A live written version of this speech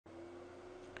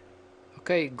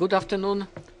Okay, good afternoon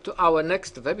to our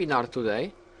next webinar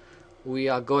today. We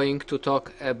are going to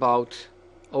talk about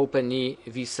Open-E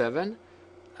V7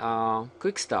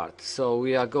 Quickstart. So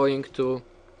we are going to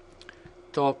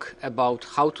talk about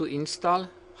how to install,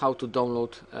 how to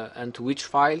download and which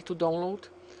file to download,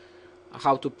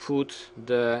 how to put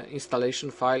the installation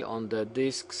file on the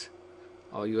disks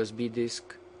or USB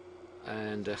disk,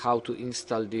 and how to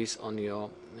install this on your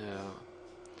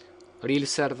real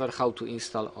server, how to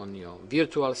install on your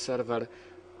virtual server.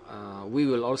 We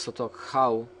will also talk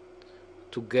how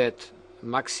to get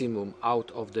maximum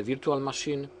out of the virtual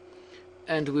machine,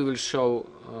 and we will show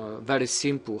very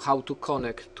simple how to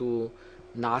connect to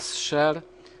NAS Share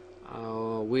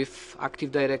with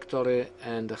Active Directory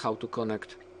and how to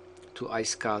connect to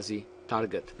iSCSI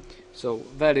target. So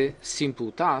very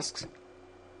simple tasks,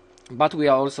 but we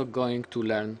are also going to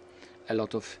learn a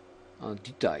lot of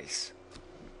details.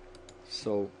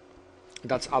 So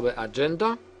that's our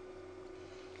agenda.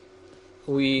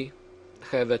 We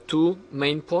have two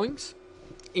main points: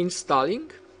 installing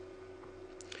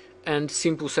and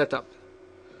simple setup.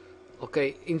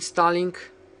 Okay, installing,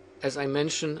 as I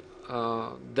mentioned,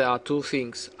 there are two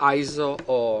things: ISO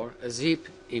or zip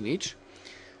image.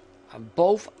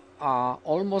 Both are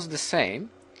almost the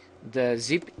same. The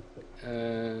zip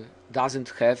doesn't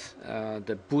have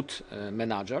the boot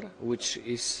manager, which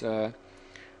is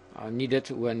needed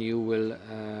when you will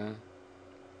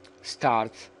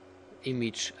start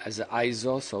image as an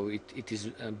ISO, so it is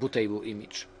a bootable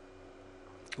image.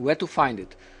 Where to find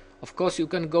it? Of course, you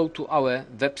can go to our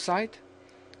website.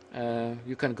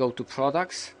 You can go to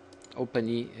products,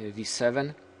 Open-E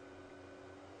V7,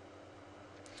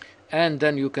 and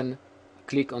then you can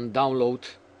click on download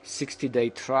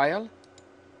 60-day trial.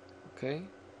 Okay.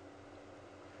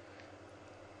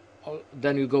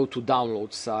 Then you go to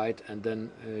download site, and then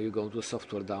you go to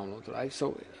software download, right?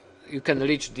 So you can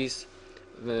reach this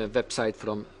website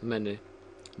from many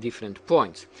different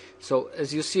points. So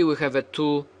as you see, we have a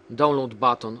two download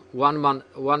button. One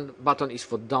button is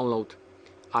for download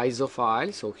ISO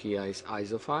file, so here is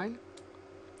ISO file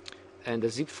and a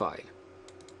zip file.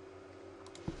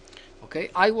 Okay,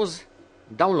 I was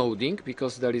downloading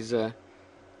because there is a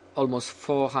almost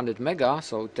 400 mega,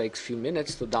 so it takes few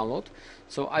minutes to download.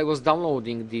 So I was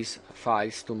downloading these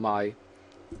files to my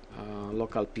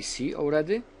local PC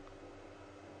already.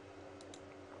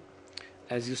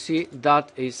 As you see,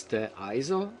 that is the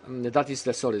ISO, that is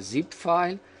the zip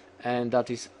file, and that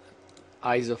is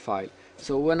ISO file.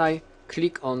 So when I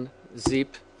click on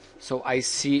zip, so I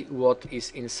see what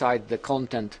is inside the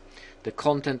content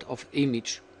of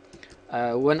image.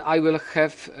 When I will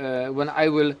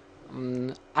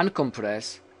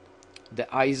uncompress the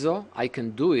ISO, I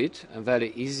can do it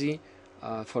very easy.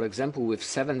 For example, with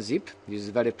 7-zip, this is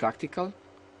very practical.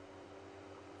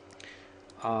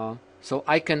 So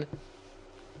I can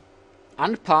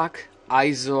unpack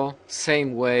ISO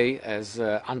same way as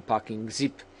unpacking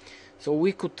zip. So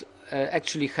we could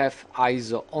actually have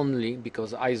ISO only,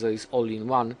 because ISO is all in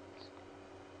one.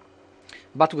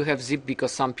 But we have zip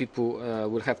because some people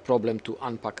will have problem to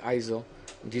unpack ISO.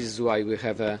 This is why we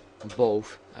have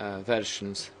both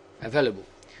versions available.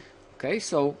 Okay,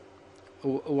 so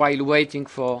while waiting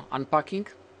for unpacking,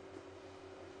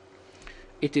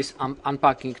 it is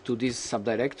unpacking to this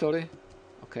subdirectory.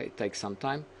 Okay, it takes some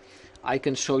time. I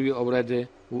can show you already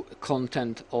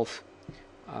content of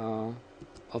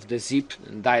the zip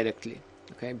directly.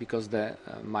 Okay, because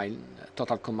my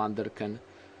total commander can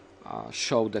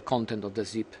show the content of the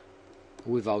zip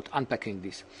without unpacking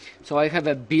this. So I have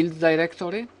a build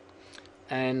directory,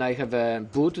 and I have a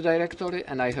boot directory,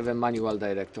 and I have a manual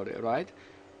directory, right?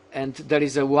 And there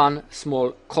is one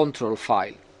small control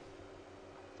file.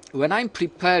 When I'm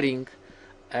preparing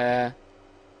a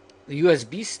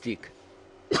USB stick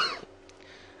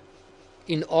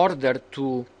in order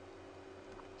to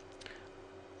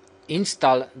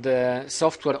install the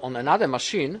software on another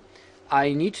machine,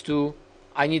 I need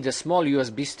a small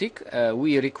USB stick.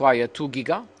 We require 2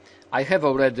 giga. I have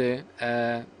already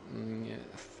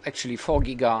actually 4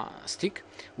 giga stick,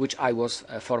 which I was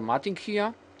formatting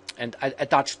here and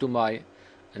attached to my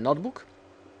notebook.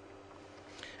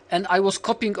 And I was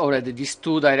copying already these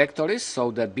two directories,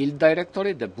 so the build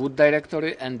directory, the boot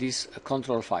directory, and this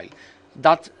control file.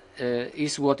 That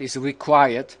is what is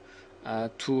required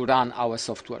to run our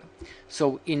software.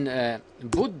 So in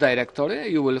boot directory,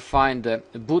 you will find the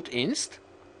boot inst.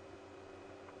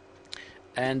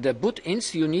 And the boot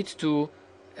inst, you need to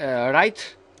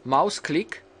right mouse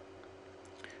click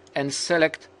and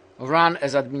select run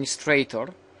as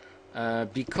administrator,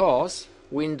 because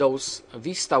Windows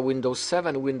Vista, Windows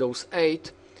 7, Windows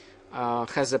 8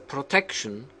 has a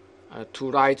protection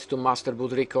to write to master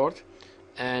boot record,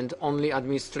 and only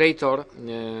administrator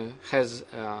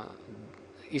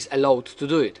is allowed to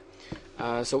do it.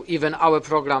 So even our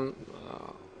program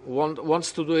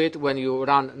wants to do it. When you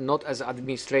run not as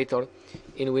administrator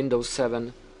in Windows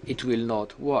 7, it will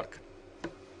not work.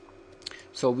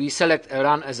 So we select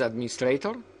run as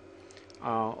administrator.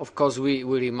 Of course, we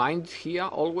remind here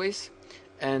always,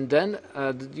 and then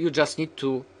you just need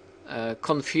to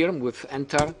confirm with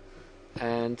enter.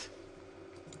 And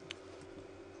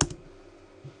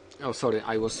oh, sorry,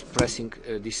 I was pressing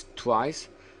this twice.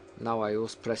 Now I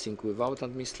was pressing without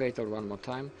administrator one more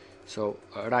time. So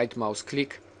right mouse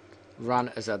click, run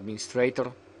as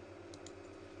administrator,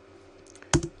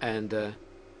 and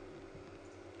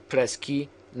press key.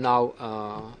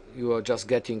 Now you are just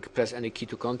press any key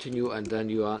to continue, and then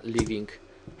you are leaving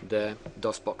the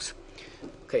DOS box.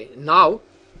 Okay, now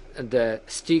the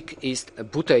stick is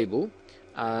bootable,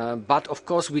 but of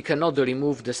course we cannot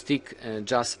remove the stick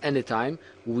just anytime.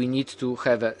 We need to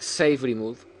have a save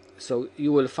remove. So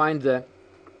you will find the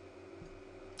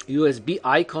USB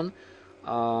icon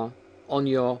on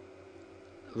your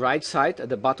right side, at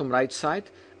the bottom right side,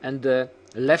 and the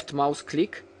left mouse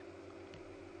click.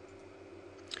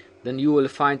 Then you will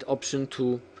find option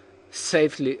to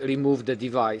safely remove the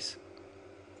device.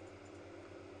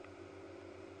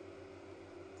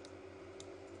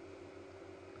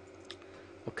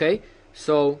 Okay,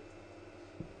 so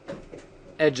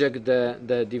eject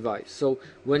the device. So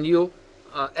when you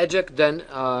eject, then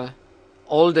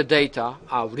all the data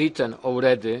are written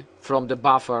already from the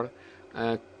buffer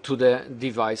to the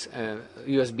device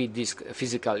USB disk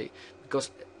physically, because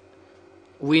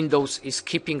Windows is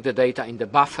keeping the data in the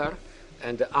buffer,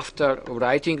 and after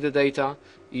writing the data,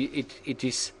 it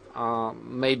needs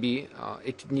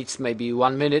maybe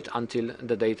 1 minute until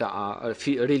the data are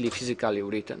really physically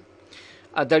written.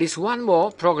 There is one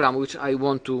more program which I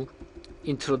want to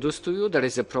introduce to you. There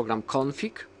is a program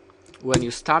config. When you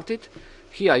start it,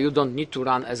 here you don't need to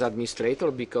run as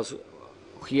administrator, because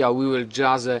here we will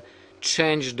just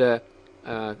change the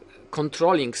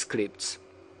controlling scripts.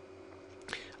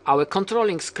 Our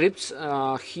controlling scripts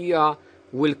here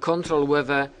will control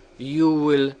whether you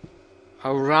will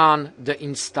run the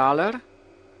installer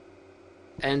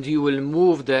and you will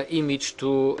move the image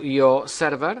to your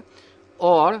server,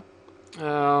 or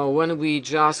when we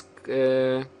just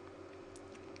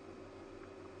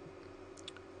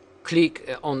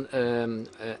click on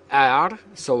R,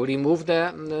 so remove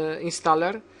the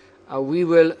installer, we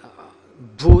will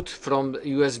boot from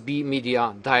USB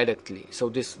media directly. So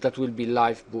that will be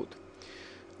live boot.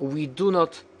 We do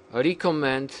not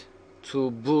recommend to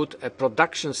boot a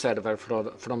production server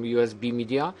from USB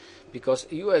media, because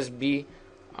USB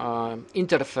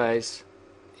interface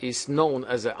is known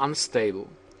as unstable.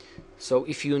 So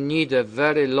if you need a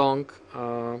very long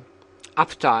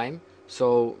uptime,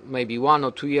 so maybe 1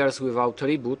 or 2 years without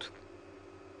reboot,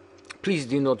 please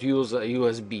do not use a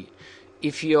USB.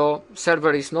 If your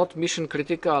server is not mission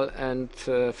critical and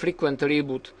frequent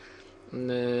reboot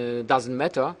doesn't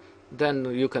matter, then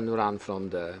you can run from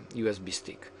the USB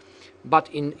stick. But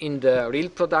in the real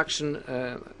production,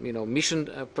 mission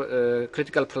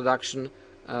critical production,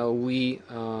 we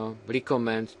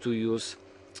recommend to use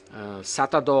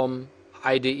SATA DOM,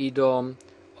 IDE DOM,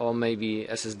 or maybe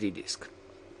SSD disk.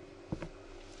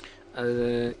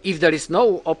 If there is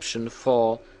no option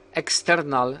for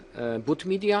external boot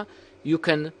media, you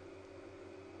can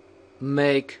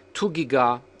make 2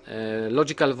 giga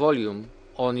logical volume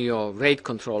on your RAID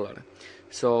controller.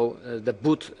 So the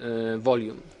boot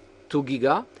volume 2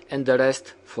 giga, and the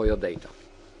rest for your data.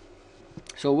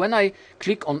 So when I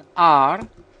click on R,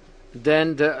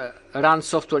 then the run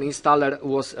software installer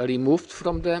was removed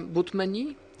from the boot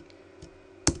menu.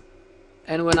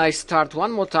 And when I start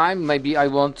one more time, maybe I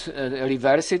want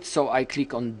reverse it, so I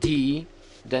click on D,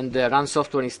 then the run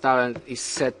software installer is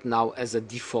set now as a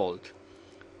default.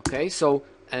 Okay, so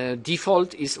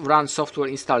default is run software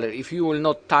installer. If you will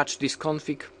not touch this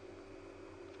config,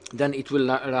 then it will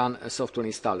run a software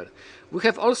installer. We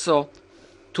have also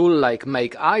tool like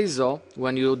make ISO.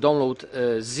 When you download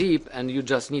a zip and you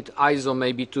just need ISO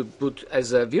maybe to boot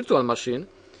as a virtual machine,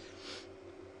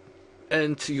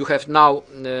 and you have now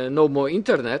no more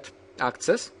internet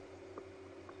access,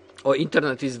 or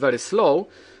internet is very slow,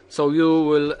 so you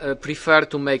will prefer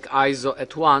to make ISO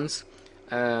at once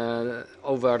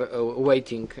over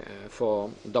waiting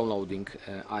for downloading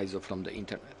ISO from the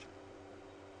internet.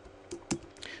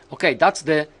 Okay, that's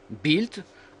the build.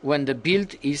 When the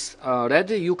build is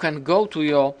ready, you can go to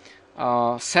your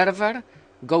server,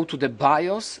 go to the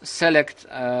BIOS, select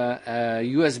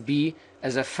USB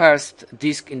as a first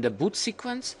disk in the boot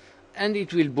sequence, and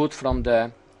it will boot from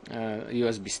the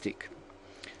USB stick.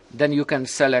 Then you can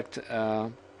select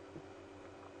run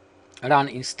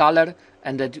installer,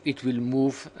 and that it will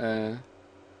move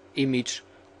image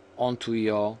onto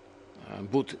your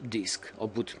boot disk or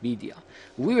boot media.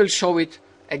 We will show it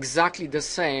exactly the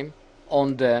same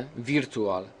on the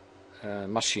virtual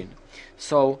machine.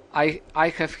 So I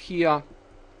have here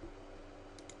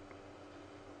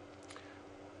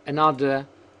another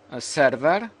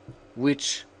server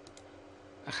which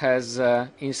has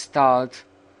installed.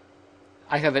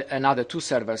 I have another two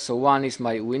servers. So one is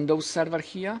my Windows server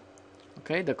here,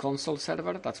 okay, the console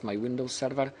server, that's my Windows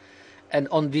server, and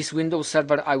on this Windows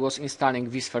server I was installing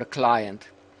vSphere client,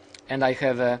 and I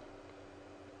have a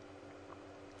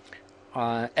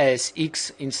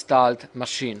ESXi installed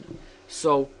machine.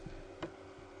 So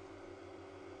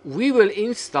we will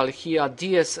install here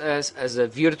DSS as a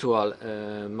virtual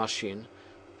machine.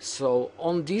 So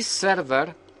on this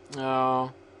server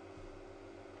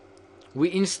we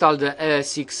install the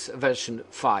ESXi version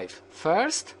 5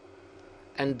 first,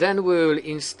 and then we will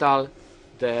install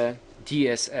the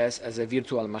DSS as a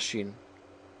virtual machine.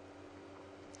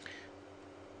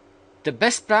 The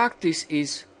best practice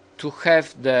is to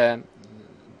have the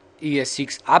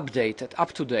ESXi updated,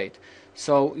 up to date.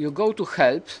 So you go to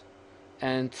help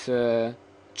and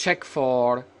check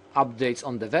for updates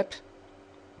on the web,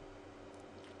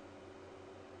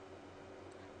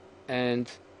 and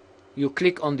you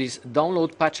click on these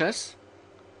download patches,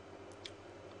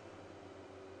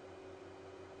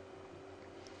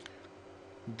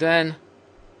 then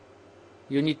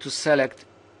you need to select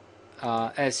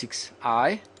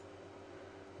ESXi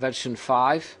version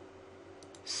 5,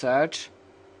 search.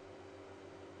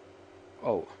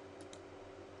 Oh,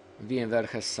 VMware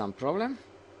has some problem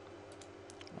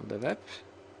on the web.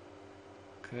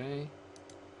 Okay,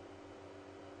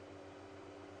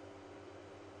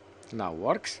 now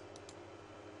works.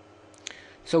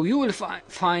 So you will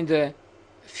find a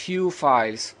few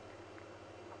files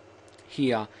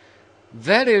here.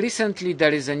 Very recently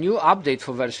there is a new update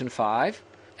for version 5,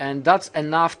 and that's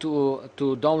enough to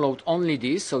download only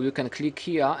this. So you can click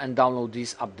here and download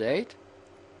this update.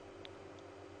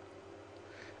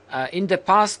 In the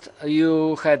past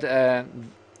you had a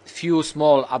few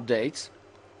small updates,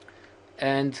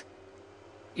 and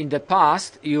in the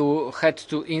past you had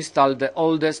to install the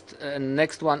oldest,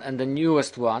 next one, and the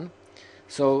newest one.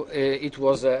 So it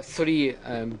was a 3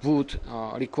 boot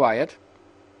required.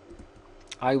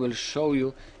 I will show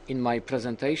you in my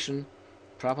presentation.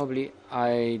 Probably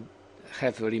I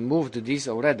have removed this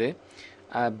already,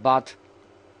 but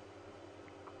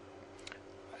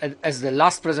as the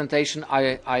last presentation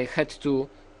I had to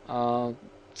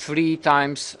 3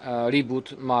 times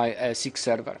reboot my ESXi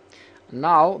server.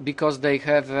 Now, because they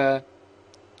have a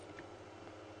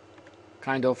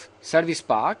kind of service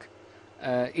pack,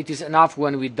 it is enough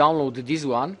when we download this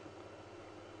one,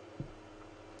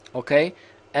 okay,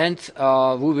 and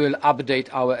we will update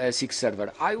our ESXi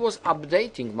server. I was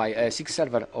updating my ESXi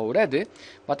server already,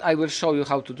 but I will show you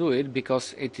how to do it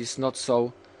because it is not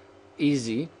so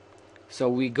easy. So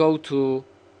we go to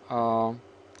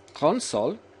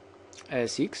console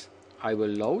ESXi. I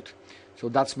will load. So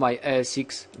that's my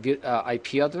ESXi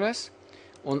IP address.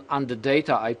 Under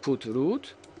data I put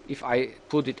root. If I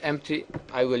put it empty,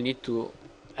 I will need to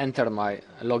enter my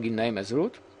login name as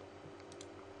root.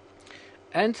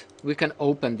 And we can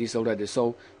open this already.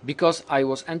 So because I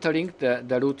was entering,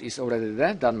 the root is already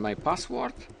there, then my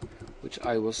password, which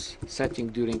I was setting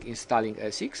during installing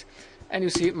ESXi. And you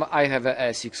see I have a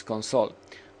ESXi console.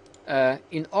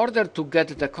 In order to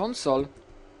get the console,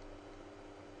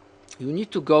 you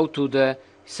need to go to the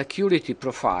security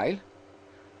profile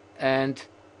and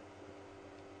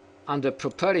under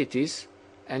properties,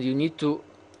 and you need to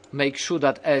make sure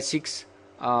that ESXi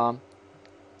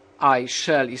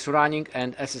shell is running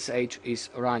and SSH is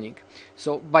running.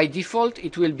 So by default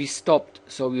it will be stopped,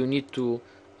 so you need to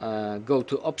go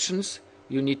to options,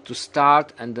 you need to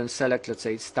start and then select, let's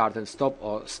say, start and stop,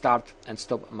 or start and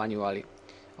stop manually.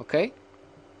 Okay,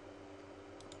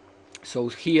 so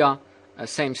here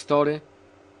same story,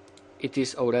 it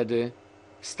is already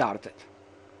started.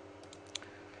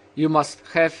 You must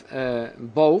have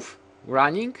both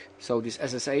running, so this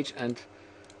SSH and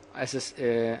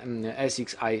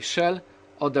ESXi shell,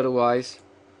 otherwise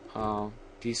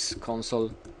this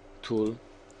console tool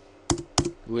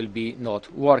will be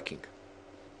not working.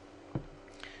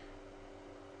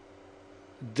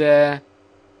 The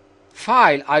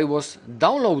file I was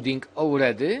downloading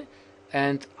already,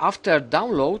 and after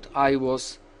download I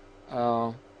was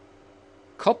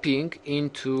copying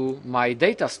into my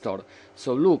data store.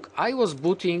 So look, I was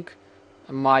booting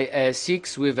my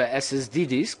ESXi with a SSD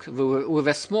disk, with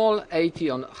a small 80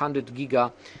 on 100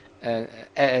 giga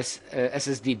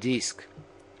SSD disk.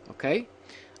 Okay,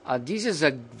 this is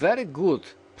a very good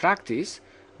practice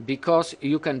because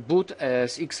you can boot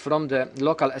ESXi from the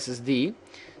local SSD.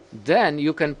 Then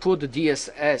you can put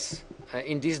DSS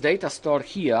in this data store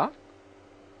here,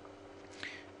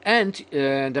 and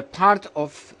the part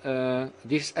of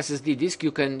this SSD disk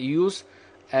you can use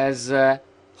as a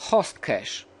host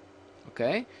cache.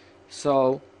 Okay,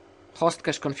 so host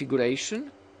cache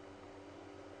configuration,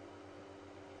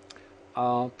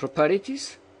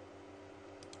 properties.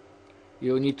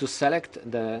 You need to select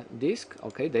the disk,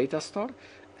 okay, data store,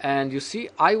 and you see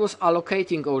I was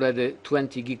allocating already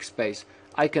 20 gig space.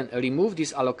 I can remove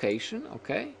this allocation,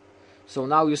 okay, so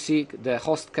now you see the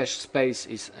host cache space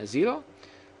is 0,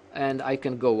 and I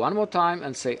can go one more time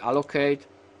and say allocate,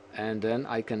 and then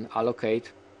I can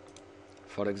allocate,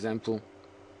 for example,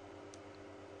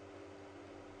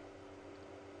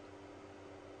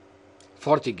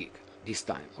 40 gig this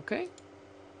time. Okay,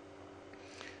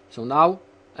 so now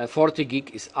 40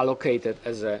 gig is allocated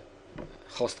as a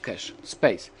host cache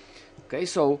space. Okay,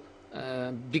 so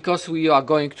because we are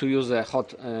going to use a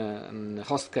host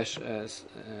cache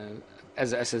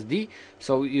as a SSD,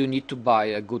 so you need to buy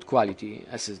a good quality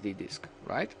SSD disk,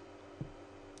 right?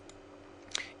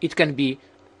 It can be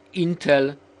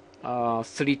Intel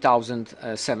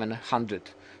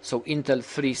 3700, so Intel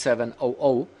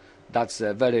 3700. That's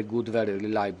a very good, very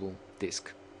reliable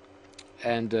disk,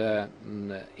 and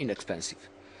inexpensive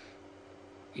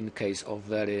in case of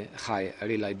very high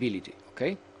reliability.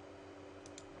 Okay,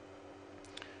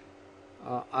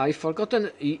 I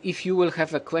forgotten, if you will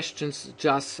have questions,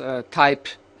 just type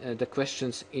the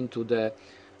questions into the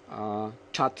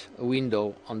chat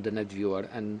window on the NetViewer,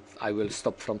 and I will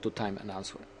stop from time and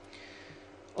answer.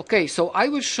 Okay, so I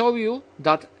will show you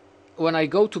that when I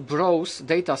go to browse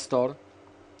data store,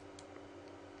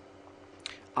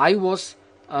 I was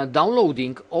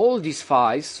downloading all these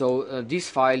files, so this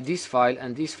file,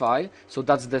 and this file. So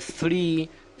that's the 3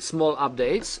 small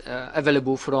updates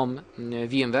available from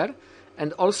VMware,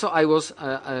 and also I was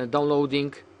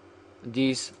downloading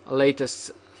this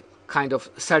latest kind of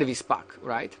service pack,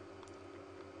 right?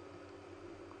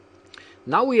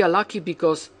 Now we are lucky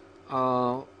because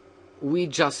we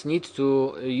just need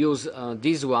to use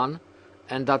this one,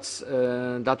 and that's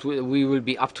that we will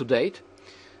be up to date.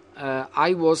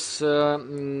 I was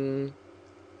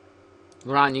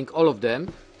running all of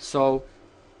them, so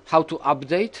how to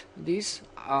update this?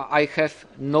 I have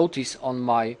notice on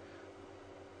my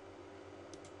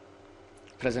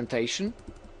presentation,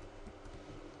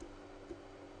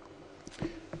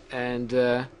 and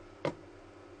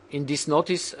in this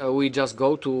notice we just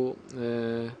go to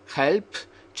help,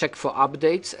 check for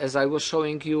updates, as I was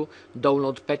showing you,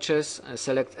 download patches,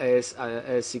 select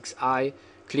ESXi,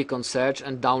 click on search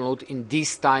and download. In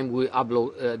this time we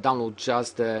download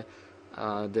just the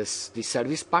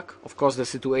service pack. Of course the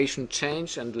situation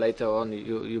changed, and later on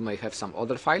you may have some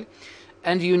other file,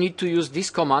 and you need to use this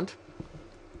command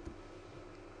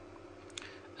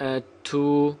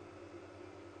to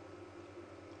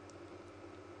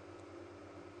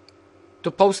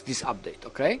post this update.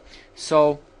 Okay,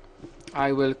 so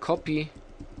I will copy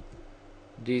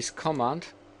this command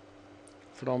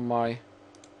from my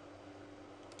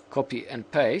copy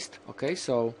and paste. Okay,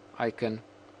 so I can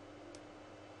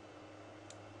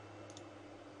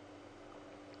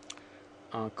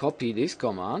copy this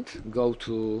command, go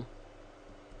to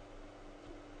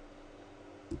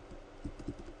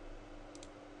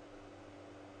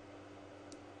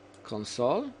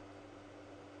console,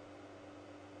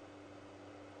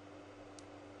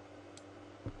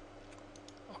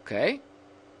 okay,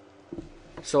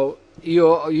 so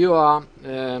you are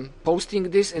posting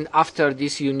this, and after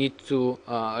this you need to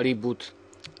reboot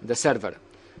the server.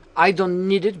 I don't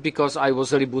need it because I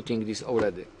was rebooting this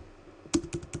already.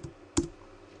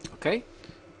 Okay,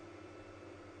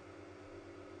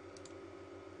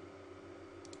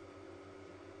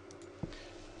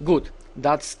 good,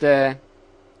 that's the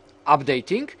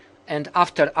updating, and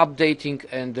after updating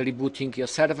and rebooting your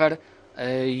server,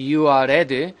 you are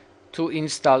ready to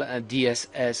install a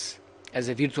DSS as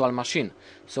a virtual machine.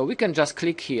 So we can just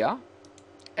click here,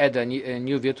 add a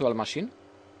new virtual machine.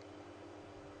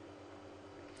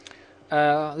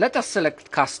 Let us select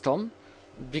custom,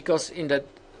 because in that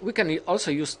we can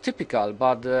also use typical,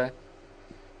 but there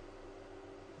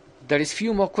is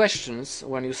few more questions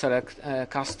when you select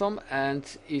custom,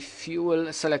 and if you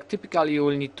will select typical you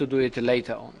will need to do it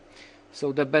later on.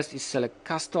 So the best is select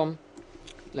custom.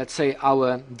 Let's say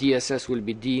our DSS will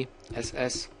be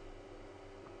DSS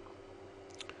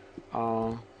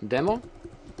demo.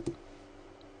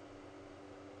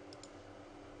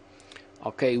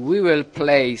 Okay, we will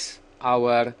place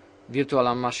our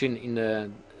virtual machine in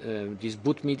this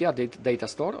boot media data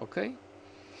store, okay,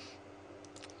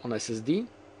 on SSD.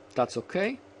 That's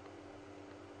okay.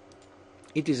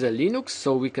 It is a Linux,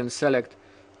 so we can select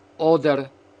other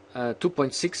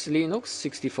 2.6 Linux,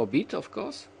 64-bit, of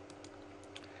course.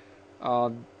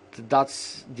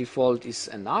 That's default is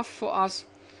enough for us.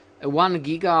 1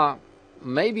 giga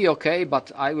may be okay,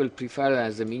 but I will prefer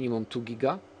as a minimum 2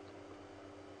 giga.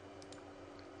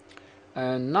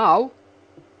 And now,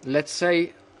 let's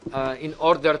say, in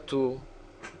order to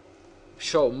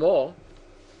show more,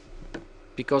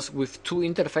 because with 2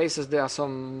 interfaces there are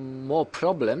some more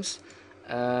problems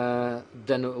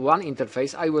than 1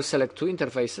 interface, I will select 2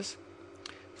 interfaces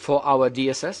for our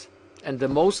DSS. And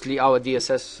mostly our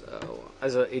DSS,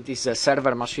 as it is a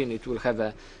server machine, it will have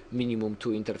a minimum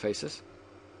 2 interfaces.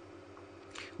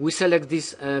 We select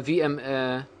this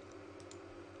VM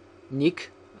NIC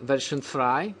version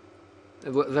 3.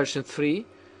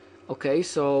 Okay,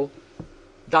 so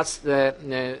that's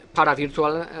the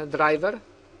para-virtual driver.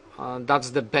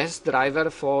 That's the best driver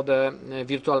for the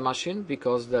virtual machine,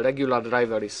 because the regular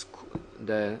driver is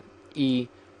the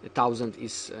E1000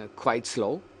 is quite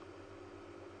slow.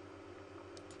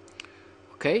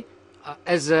 Okay,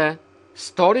 as a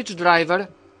storage driver,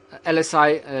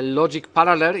 LSI Logic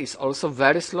Parallel is also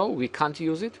very slow. We can't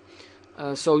use it.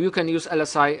 So you can use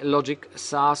LSI Logic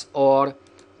SAS, or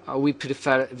we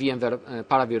prefer VMware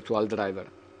Paravirtual driver.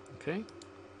 Okay.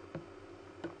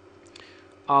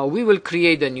 We will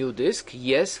create a new disk.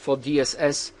 Yes, for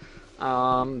DSS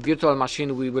virtual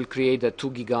machine, we will create a 2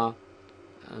 giga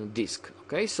disk.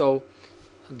 Okay, so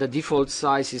the default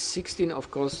size is 16,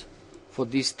 of course, for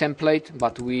this template,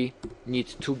 but we need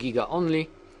 2 giga only.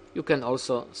 You can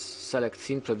also select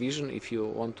thin provision if you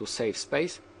want to save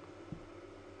space.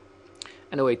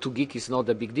 Anyway, 2 gig is not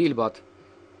a big deal, but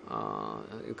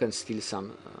you can still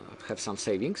have some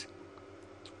savings.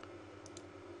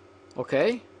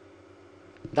 Okay,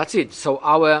 that's it. So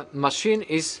our machine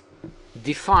is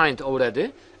defined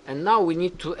already, and now we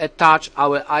need to attach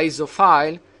our ISO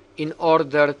file in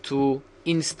order to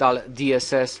install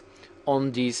DSS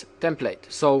on this template.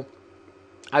 So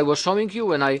I was showing you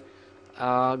when I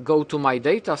go to my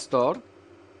data store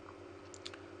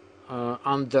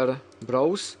under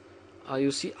browse,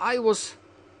 you see I was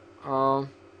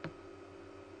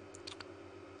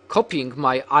copying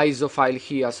my ISO file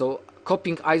here. So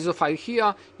copying ISO file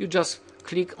here, you just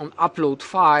click on upload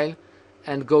file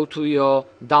and go to your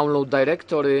download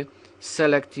directory,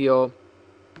 select your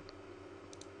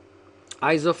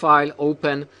ISO file,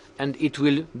 open, and it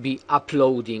will be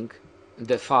uploading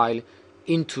the file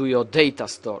into your data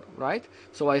store, right?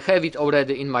 So I have it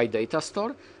already in my data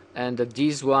store, and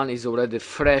this one is already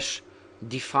fresh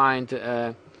defined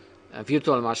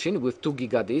virtual machine with 2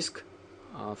 giga disk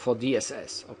for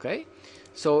DSS. Okay,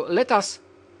 so let us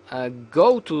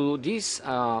go to this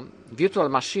virtual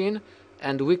machine,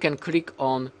 and we can click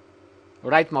on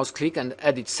right mouse click and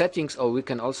edit settings, or we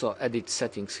can also edit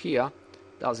settings here,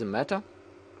 doesn't matter.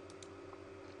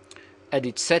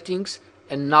 Edit settings,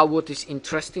 and now what is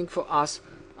interesting for us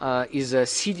is a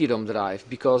CD-ROM drive,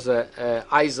 because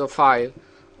ISO file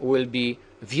will be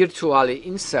virtually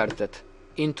inserted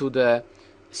into the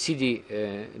CD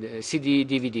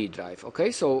DVD drive.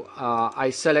 Okay, so I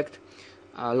select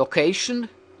location.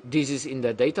 This is in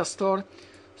the data store,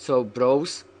 so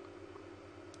browse,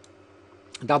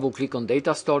 double click on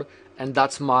data store, and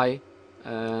that's my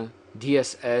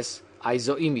DSS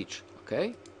ISO image.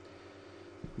 Okay,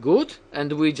 good,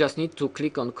 and we just need to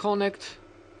click on connect.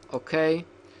 Okay,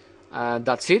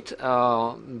 that's it.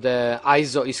 The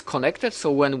ISO is connected,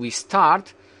 so when we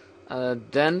start,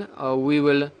 then we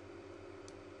will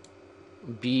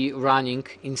be running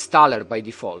installer by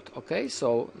default. Okay,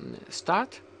 so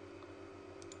start.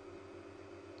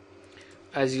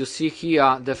 As you see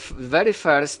here, the very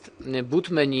first boot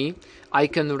menu, I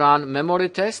can run memory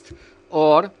test,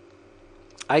 or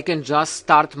I can just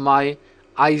start my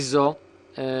ISO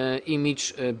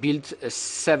image build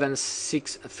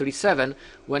 7637.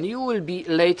 When you will be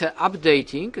later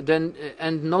updating then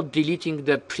and not deleting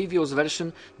the previous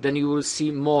version, then you will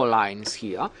see more lines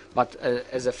here, but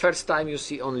as a first time you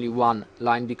see only one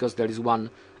line, because there is one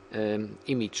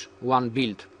image, one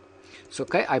build. So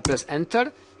okay, I press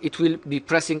enter. It will be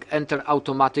pressing enter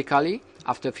automatically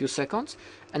after a few seconds,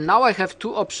 and now I have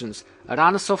two options: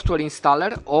 run software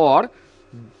installer, or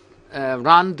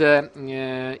run the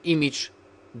image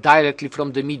directly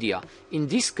from the media. In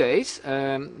this case,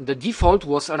 the default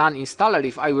was run installer.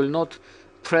 If I will not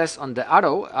press on the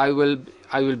arrow, I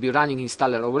will be running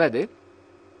installer already.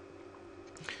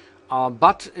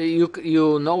 but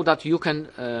you know that you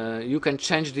can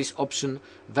change this option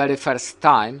very first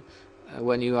time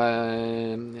when you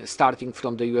are starting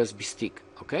from the USB stick.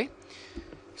 Okay,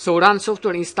 so run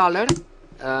software installer.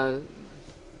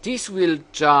 This will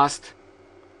just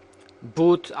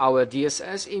boot our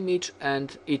DSS image,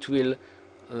 and it will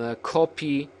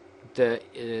copy the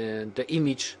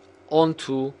image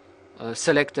onto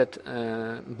selected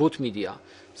boot media.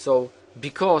 So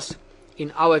because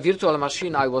in our virtual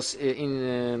machine I was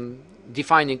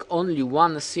defining only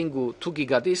one single 2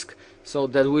 GB disk, so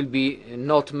there will be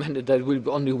not many, there will be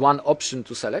only one option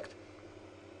to select.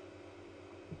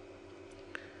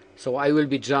 So I will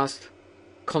be just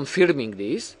confirming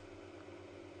this.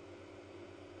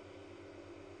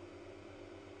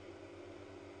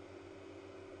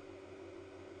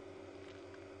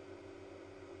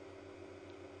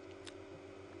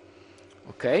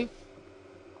 Okay,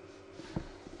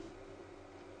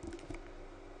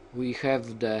 we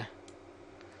have the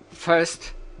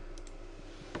first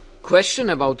question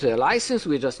about the license.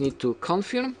 We just need to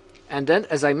confirm, and then,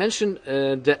 as I mentioned,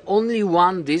 the only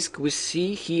one disk we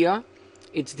see here,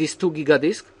 it's this 2 GB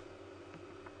disk,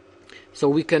 so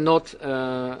we cannot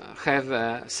have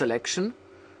a selection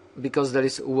because there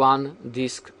is one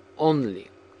disk only.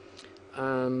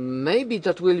 Maybe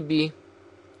that will be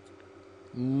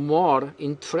more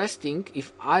interesting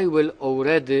if I will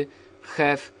already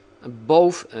have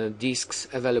both disks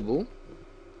available.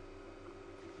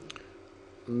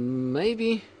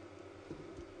 Maybe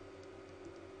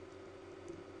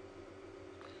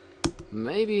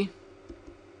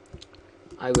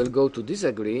I will go to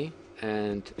disagree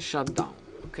and shut down.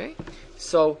 Okay,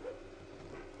 so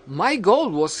my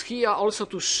goal was here also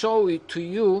to show it to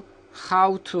you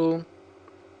how to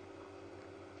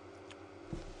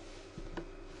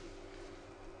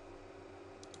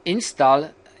install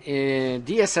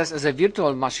DSS as a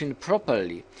virtual machine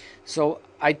properly. So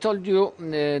I told you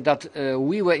that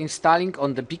we were installing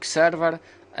on the big server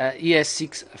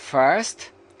ESXi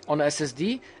first on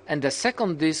SSD, and the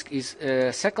second disk is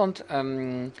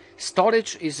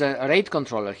storage is a RAID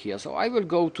controller here. So I will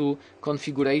go to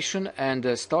configuration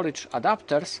and storage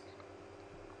adapters.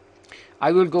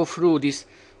 I will go through this.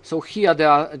 So here there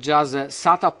are just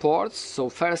SATA ports. So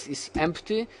first is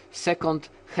empty, second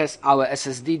has our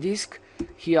SSD disk.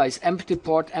 Here is empty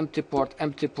port, empty port,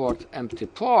 empty port, empty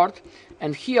port,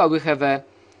 and here we have a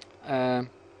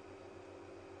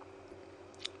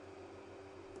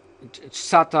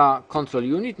SATA control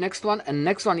unit, next one, and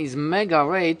next one is Mega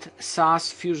RAID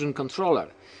SAS Fusion controller.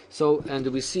 So, and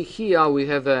we see here we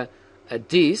have a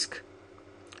disk,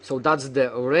 so that's the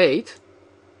RAID,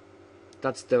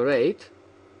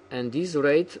 and this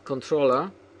RAID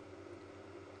controller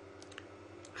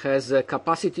has a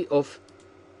capacity of,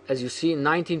 as you see,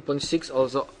 19.6,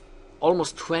 also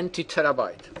almost 20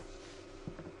 terabyte.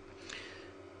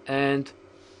 And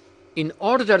in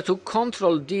order to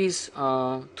control this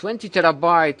 20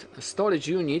 terabyte storage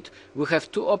unit, we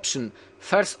have two options.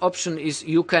 First option is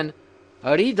you can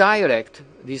redirect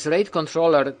this RAID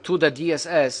controller to the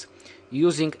DSS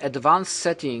using advanced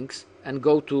settings and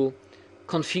go to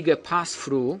configure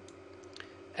pass-through,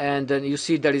 and then you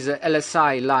see there is a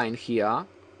LSI line here,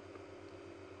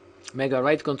 Mega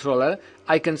RAID controller.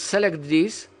 I can select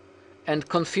this and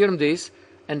confirm this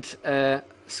and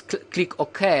click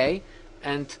OK,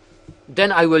 and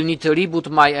then I will need to reboot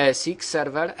my ESXi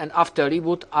server, and after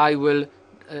reboot I will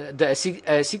the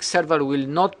ESXi server will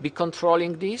not be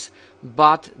controlling this,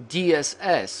 but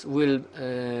DSS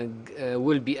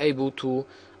will be able to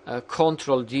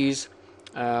control this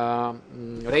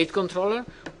RAID controller.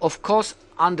 Of course,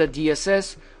 under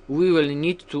DSS we will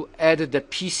need to add the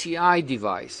PCI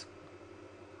device.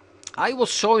 I was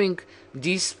showing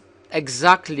this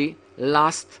exactly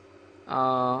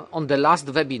on the last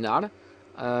webinar,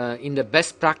 in the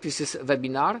best practices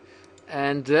webinar,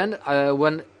 and then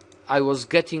when I was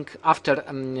getting, after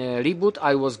reboot,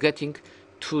 I was getting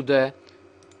to the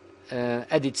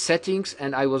edit settings,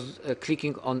 and I was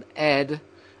clicking on add,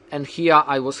 and here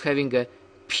I was having a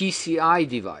PCI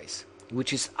device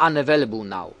which is unavailable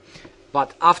now.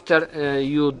 But after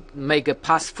you make a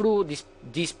pass-through, this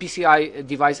PCI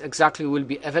device exactly will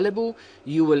be available.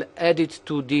 You will add it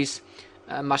to this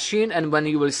machine, and when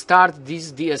you will start,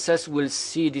 this DSS will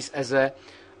see this as a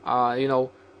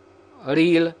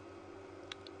real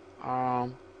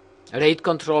RAID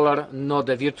controller, not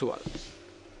a virtual.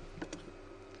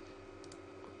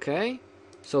 Okay,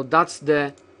 so that's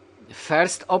the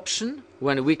first option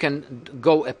when we can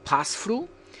go a pass-through.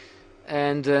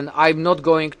 And then I'm not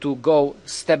going to go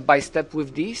step by step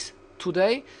with this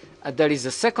today. There is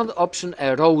a second option,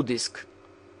 a raw disk.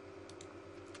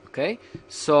 Okay,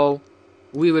 so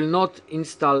we will not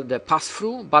install the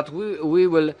pass-through, but we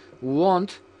will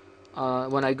want,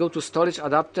 when I go to storage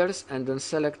adapters and then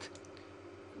select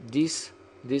this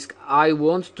disk, I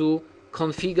want to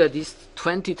configure this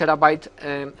 20 terabyte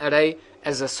array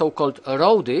as a so-called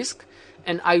raw disk,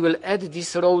 and I will add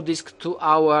this raw disk to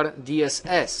our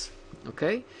DSS.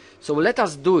 Okay, so let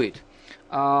us do it.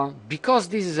 Because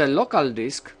this is a local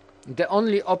disk, the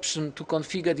only option to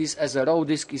configure this as a raw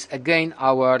disk is again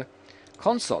our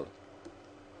console.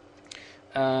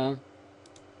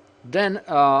 Then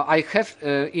I have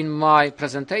in my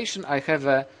presentation I have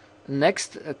a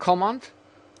next command,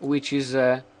 which is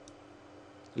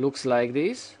looks like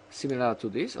this, similar to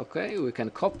this. Okay, we can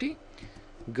copy,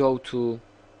 go to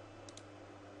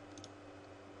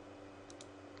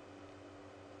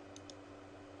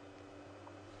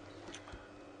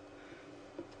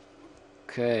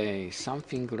okay,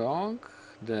 something wrong,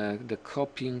 the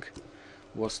copying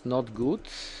was not good.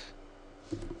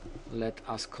 Let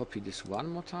us copy this one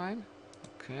more time.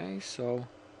 Okay, so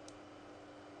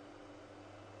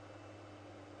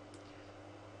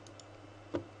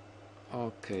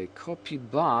okay, copy,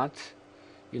 but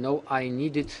you know, I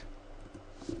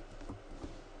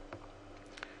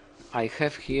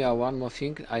have here one more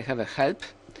thing. I have a help,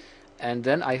 and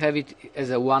then I have it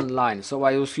as a one line, so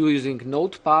I was using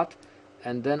Notepad,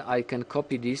 and then I can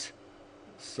copy this,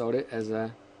 sorry, as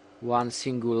a one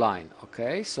single line.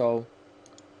 Okay, so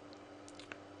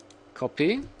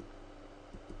copy,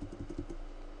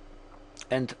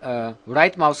 and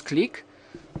right mouse click,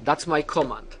 that's my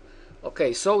command.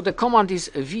 Okay, so the command is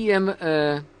vm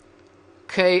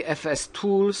kfs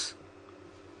tools.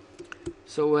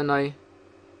 So when I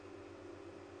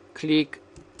click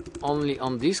only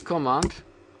on this command,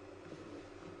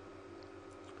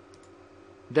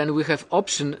 then we have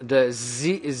option, the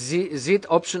Z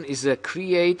option is a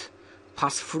create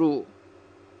pass-through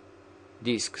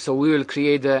disk. So we will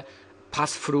create a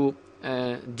pass-through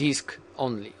disk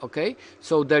only. Okay,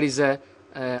 so there is a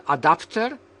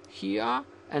adapter here,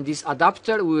 and this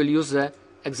adapter we will use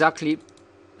exactly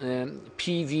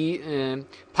PV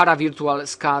paravirtual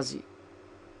SCSI.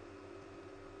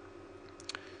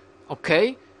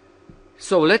 Okay,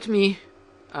 so let me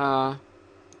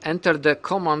enter the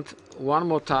command one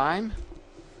more time.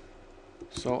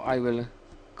 So I will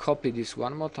copy this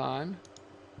one more time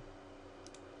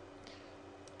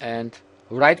and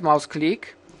right mouse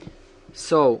click.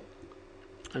 So,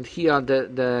 and here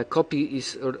the copy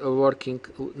is working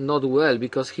not well,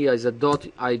 because here is a dot.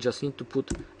 I just need to put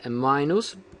a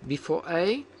minus before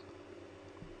A.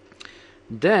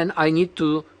 Then I need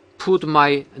to put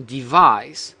my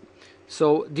device.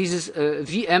 So this is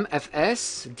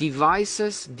VMFS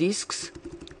devices disks.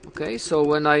 Okay, so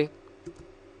when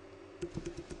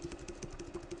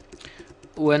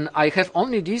I have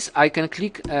only this, I can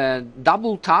click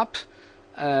double tap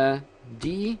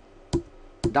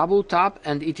double tap,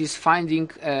 and it is finding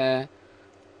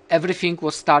everything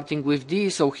was starting with D.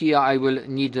 So here I will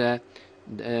need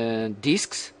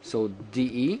disks, so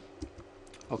DE.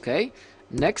 Okay,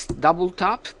 next double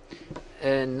tap.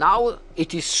 Now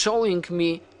it is showing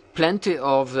me plenty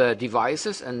of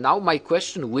devices, and now my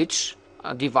question, which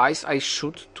device I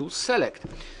should to select.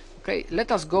 Okay,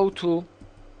 let us go to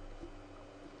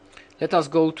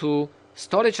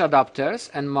storage adapters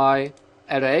and my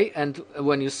array, and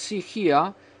when you see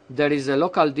here there is a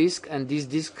local disk, and this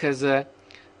disk has a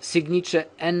signature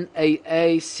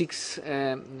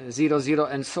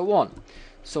NAA600 and so on.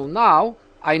 So now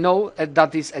I know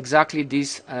that is exactly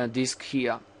this disk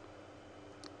here.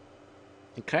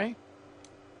 Okay,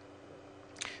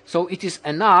 so it is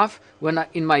enough when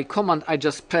in my command I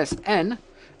just press N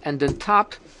and then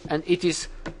tap, and it is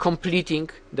completing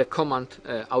the command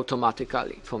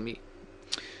automatically for me.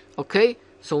 Okay,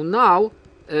 so now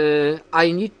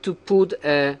I need to put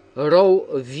a raw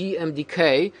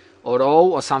VMDK or raw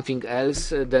or something else.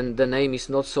 Then the name is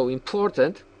not so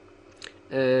important.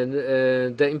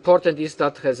 The important is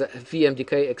that has a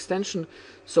VMDK extension.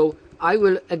 So I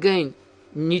will again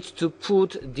need to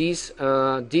put this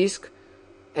disk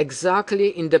exactly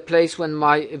in the place when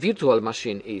my virtual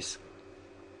machine is.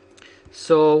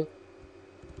 So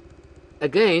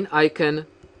again I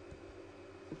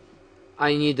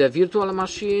need a virtual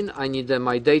machine, I need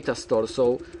my data store,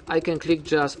 so I can click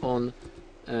just on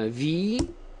V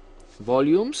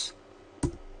volumes,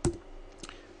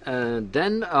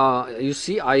 then you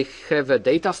see I have a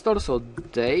data store, so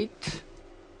date.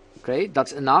 Okay,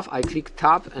 that's enough. I click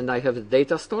tab and I have the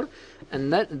data store,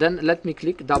 and then let me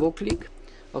click, double click.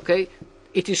 Okay,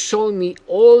 it is showing me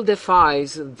all the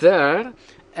files there,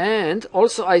 and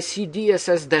also I see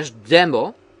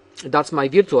DSS-demo. That's my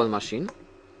virtual machine.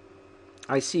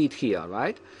 I see it here,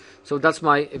 right? So that's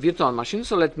my virtual machine.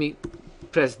 So let me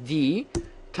press D,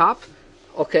 tab.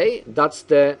 Okay, that's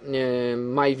the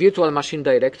my virtual machine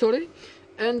directory,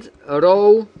 and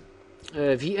row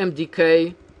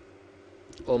vmdk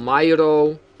or my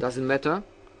row, doesn't matter.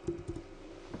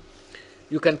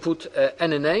 You can put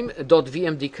any name,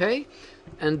 .vmdk,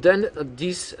 and then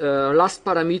this last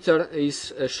parameter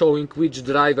is showing which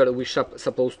driver we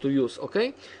supposed to use.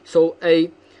 Okay, so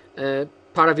a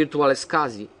paravirtual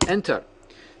SCSI. Enter.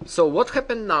 So what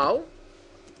happened now?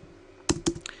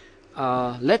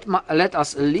 Let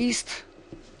us list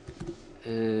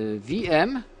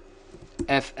VM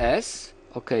fs.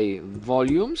 Okay,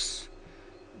 volumes,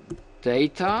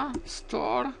 data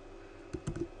store,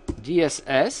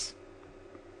 DSS.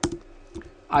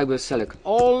 I will select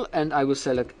all, and I will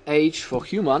select H for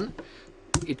human.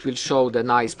 It will show the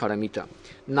nice parameter,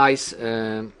 nice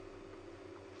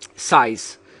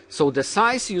size. So the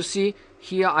size, you see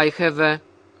here, I have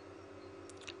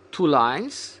two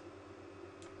lines.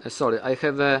 Sorry, I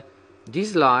have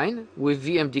this line with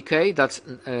VMDK. That's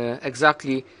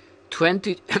exactly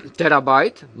 20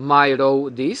 terabyte my raw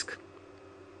disk.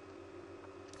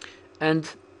 And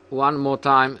one more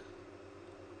time.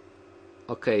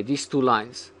 Okay, these two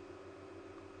lines.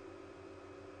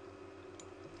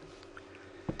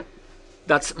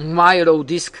 That's my raw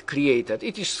disk created.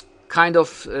 It is kind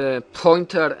of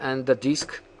pointer and the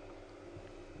disk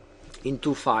in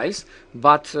two files,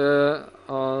 but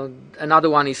another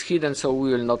one is hidden, so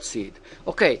we will not see it.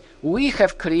 Okay, we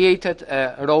have created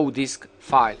a raw disk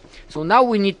file. So now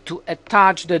we need to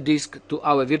attach the disk to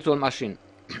our virtual machine.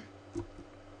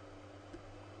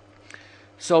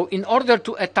 So in order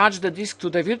to attach the disk to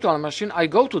the virtual machine, I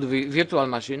go to the virtual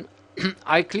machine,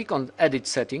 I click on Edit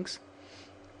Settings,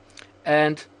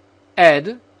 and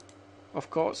Add, of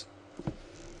course.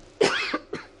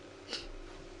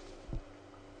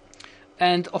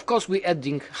 And of course we're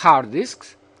adding hard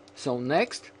disks. So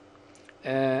next.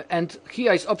 And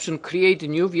here is option Create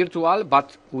New Virtual,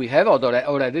 but we have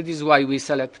already. This is why we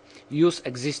select Use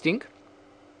Existing.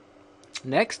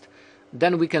 Next.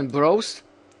 Then we can browse.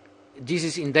 This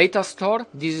is in data store,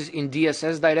 this is in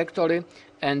DSS directory,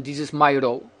 and this is my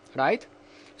row, right?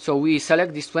 So we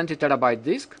select this 20 terabyte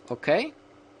disk. Okay.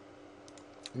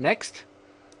 Next,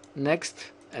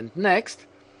 next, and next,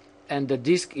 and the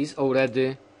disk is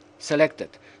already selected.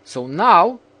 So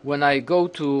now when I go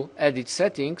to Edit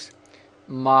Settings,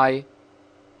 my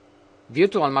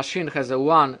virtual machine has a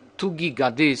 2 giga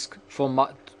disk for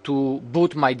to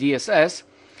boot my DSS,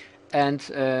 and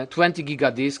 20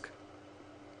 giga disk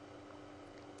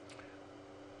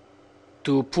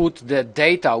to put the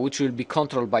data which will be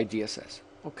controlled by DSS.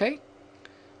 Okay,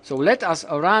 so let us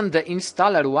run the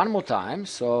installer one more time.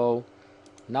 So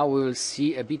now we will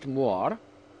see a bit more.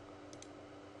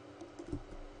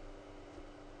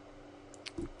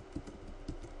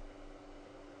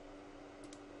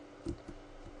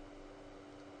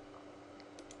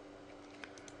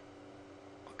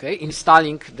 Okay,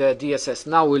 installing the DSS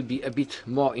now will be a bit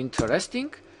more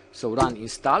interesting. So run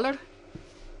installer.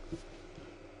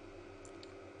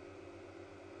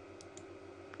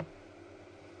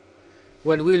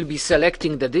 When we'll be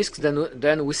selecting the disks,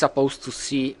 then we're supposed to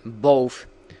see both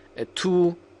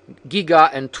 2 giga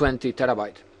and 20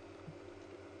 terabyte.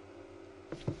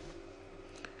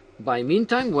 By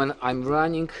meantime, when I'm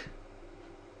running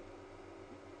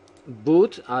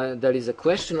boot, there is a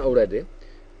question already.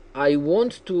 I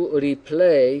want to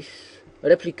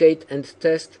replicate and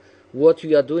test what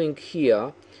we are doing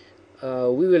here.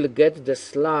 We will get the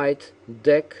slide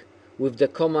deck with the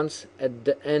commands at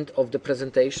the end of the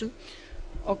presentation.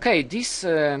 Okay, these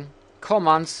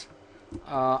commands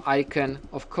I can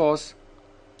of course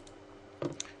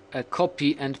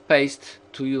copy and paste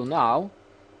to you now.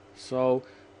 So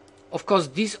of course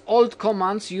these old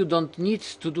commands you don't need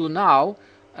to do now,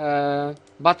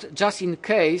 but just in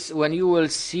case when you will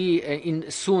see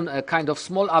in soon a kind of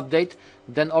small update,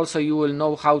 then also you will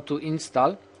know how to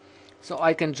install. So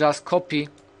I can just copy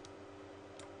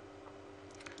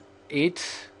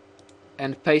it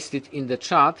and paste it in the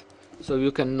chat, so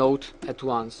you can note at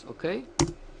once. Okay,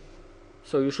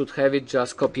 so you should have it,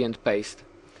 just copy and paste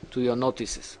to your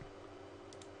notices.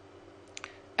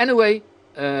 Anyway,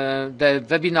 the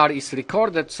webinar is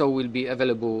recorded, so will be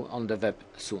available on the web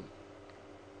soon.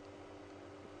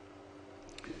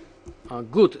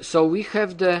 Good, so we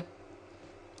have the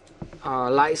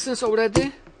license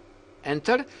already.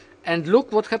 Enter, and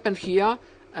look what happened here.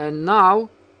 And now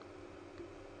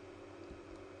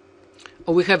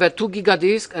we have a 2 giga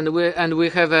disk, and we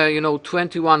have a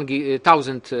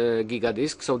 21,000 giga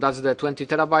disk. So that's the 20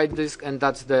 terabyte disk, and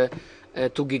that's the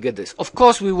 2 giga disk. Of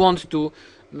course, we want to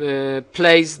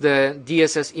place the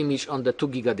DSS image on the 2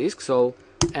 giga disk, so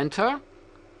enter.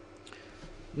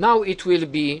 Now it will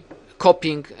be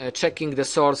copying, checking the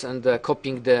source and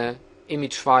copying the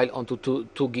image file onto 2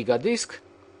 giga disk.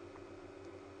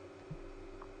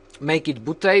 Make it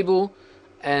bootable,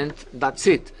 and that's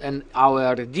it, and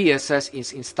our DSS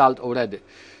is installed already.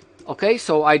 Okay,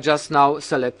 so I just now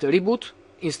select reboot,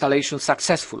 installation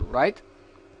successful, right?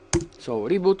 So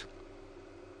reboot.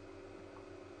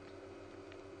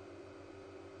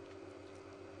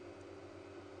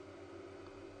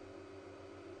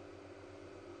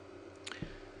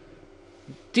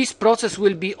 This process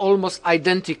will be almost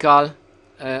identical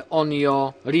on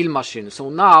your real machine.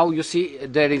 So now you see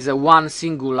there is a one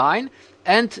single line,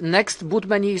 and next boot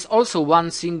menu is also one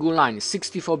single line,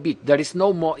 64-bit. There is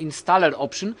no more installer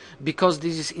option because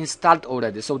this is installed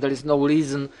already, so there is no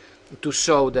reason to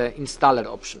show the installer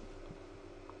option.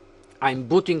 I'm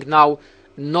booting now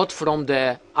not from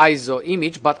the ISO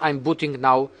image, but I'm booting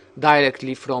now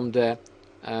directly from the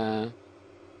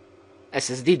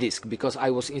SSD disk, because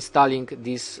I was installing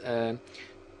this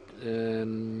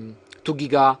 2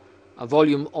 giga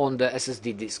volume on the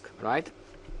SSD disk, right?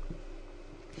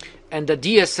 And the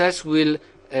DSS will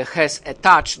has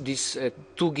attached this 2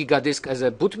 giga disk as a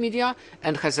boot media,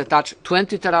 and has attached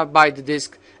 20 terabyte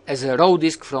disk as a raw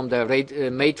disk from the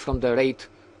RAID, made from the RAID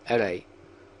array,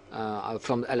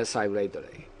 from LSI RAID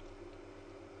array.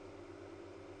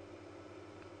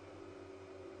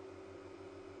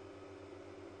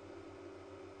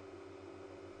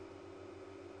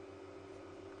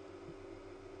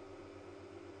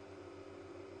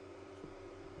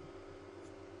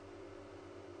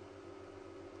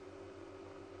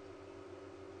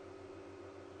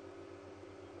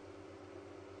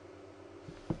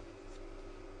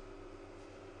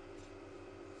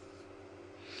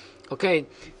 Okay,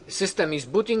 system is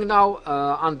booting now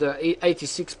under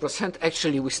 86%.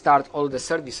 Actually, we start all the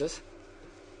services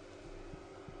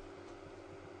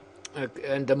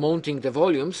and the mounting the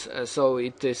volumes, so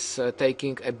it is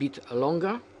taking a bit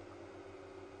longer.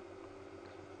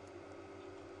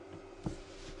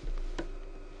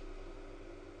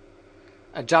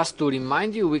 Just to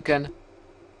remind you, we can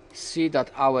see that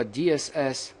our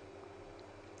DSS,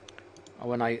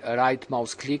 when I right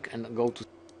mouse click and go to,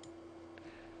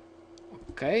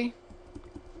 okay,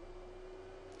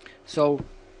 so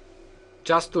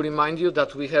just to remind you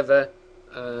that we have a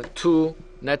 2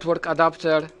 network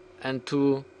adapter and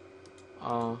 2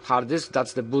 hard disk.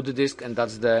 That's the boot disk and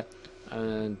that's the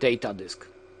data disk.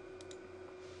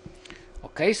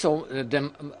 Okay, so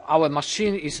our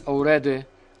machine is already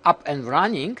up and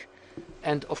running,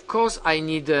 and of course I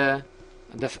need the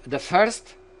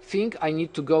first thing, I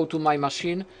need to go to my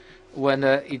machine. When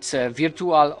it's a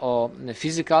virtual or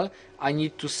physical, I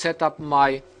need to set up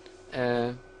my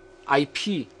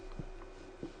IP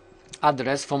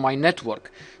address for my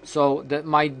network. So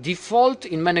my default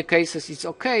in many cases is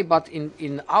okay, but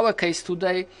in our case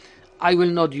today I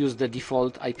will not use the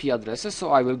default IP addresses,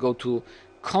 so I will go to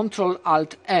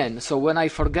Ctrl-Alt-N. So when I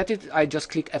forget it, I just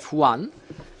click F1,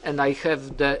 and I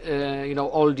have the you know,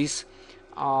 all these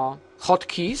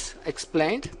hotkeys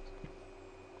explained.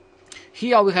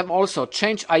 Here we have also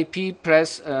change IP,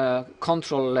 press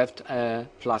Ctrl left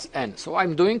plus N. So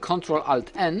I'm doing Ctrl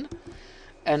Alt N,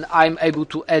 and I'm able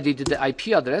to edit the IP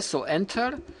address. So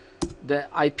enter. The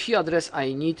IP address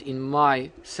I need in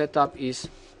my setup is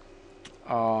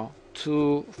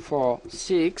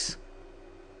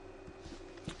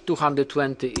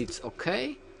 246.220. It's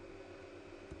okay.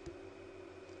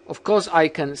 Of course, I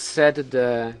can set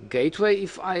the gateway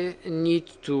if I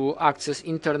need to access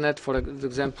internet, for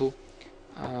example.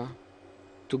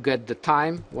 To get the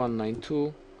time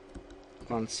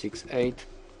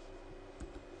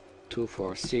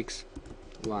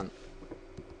 192.168.246.1.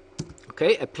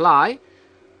 Okay, apply,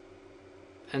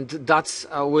 and that's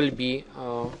will be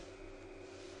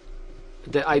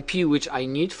the IP which I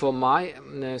need for my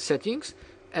settings.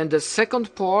 And the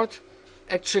second port,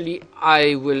 actually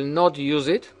I will not use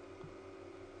it,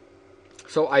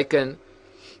 so I can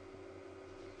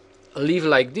leave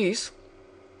like this.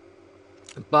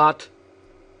 But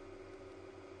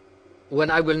when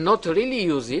I will not really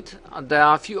use it, there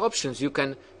are a few options. You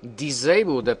can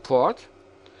disable the port,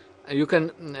 you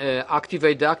can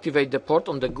deactivate the port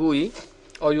on the GUI,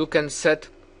 or you can set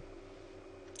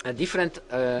a different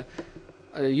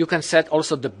you can set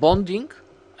also the bonding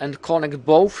and connect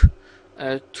both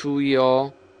to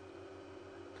your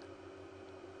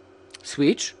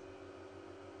switch.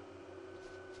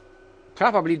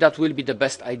 Probably that will be the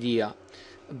best idea,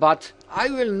 but I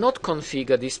will not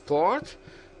configure this port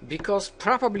because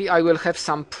probably I will have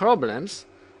some problems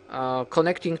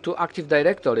connecting to Active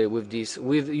Directory with this,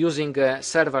 with using a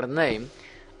server name.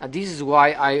 This is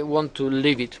why I want to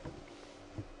leave it.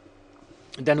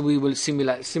 Then we will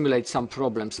simulate some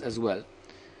problems as well.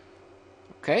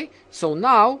 Okay, so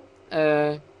now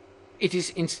it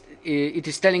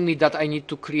is telling me that I need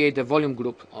to create a volume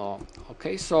group.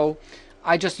 Okay, so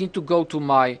I just need to go to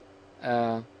my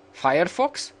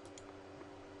Firefox,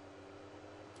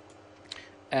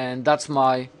 and that's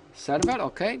my server.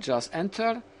 Okay, just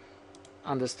enter,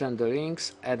 understand the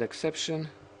links, add exception,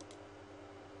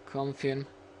 confirm.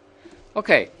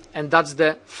 Okay, and that's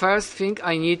the first thing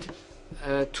I need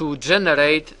to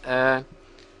generate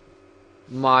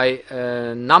my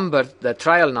number, the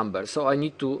trial number. So I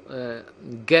need to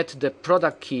get the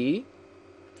product key,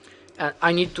 and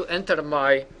I need to enter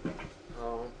my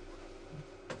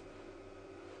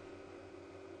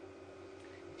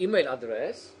email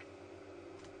address.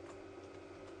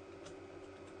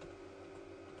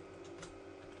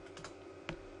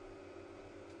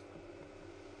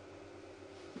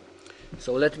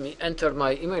 So let me enter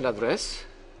my email address.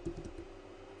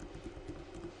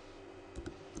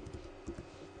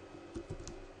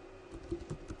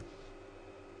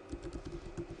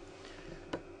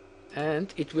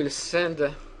 And it will send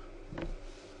a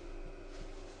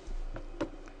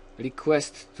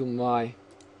request to my,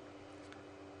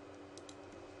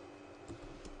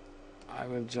 I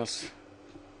will just,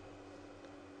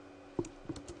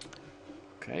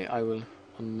 okay, I will,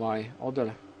 on my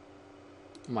other,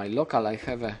 my local, I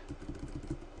have a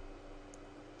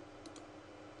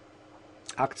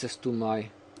access to my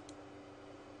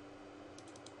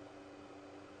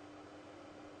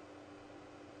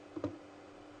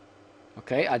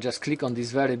okay, I just click on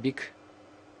this very big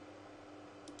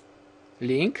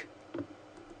link,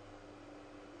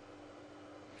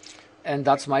 and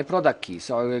that's my product key.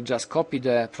 So I will just copy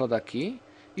the product key.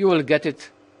 You will get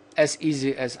it as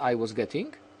easy as I was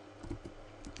getting.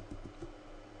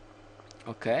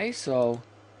 Okay, so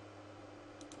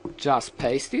just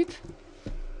paste it,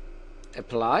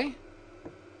 apply,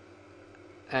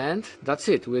 and that's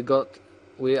it.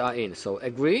 We are in. So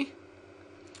agree.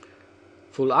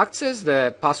 Full access.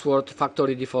 The password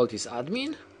factory default is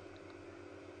admin.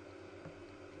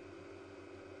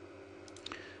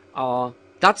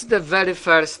 That's the very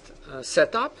first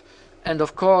setup, and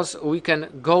of course we can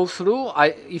go through.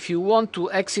 If you want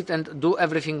to exit and do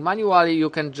everything manually, you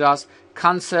can just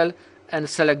cancel and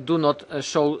select do not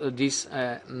show this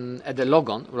at the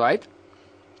logon, right?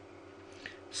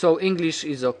 So English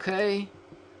is okay.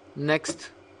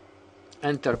 Next,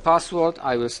 enter password.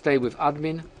 I will stay with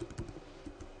admin.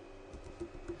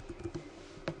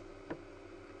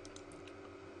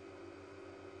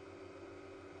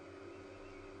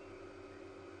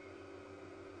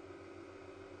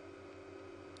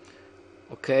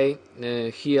 Okay,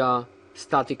 here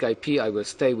static IP, I will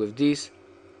stay with this.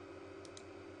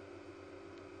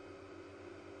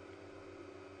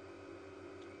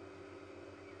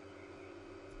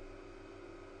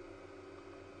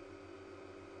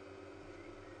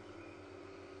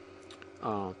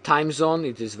 Time zone,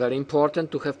 it is very important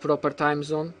to have proper time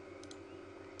zone,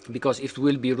 because if it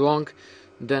will be wrong,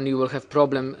 then you will have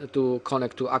problem to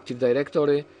connect to Active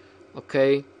Directory.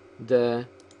 Okay, the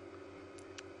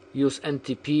use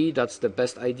NTP, that's the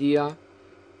best idea.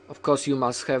 Of course you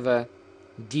must have a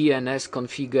DNS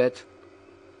configured,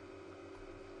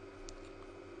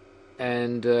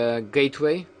 and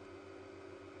gateway.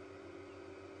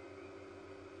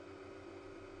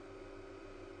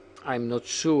 I'm not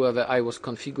sure whether I was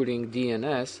configuring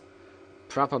DNS,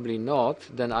 probably not.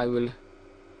 Then I will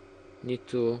need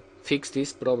to fix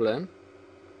this problem.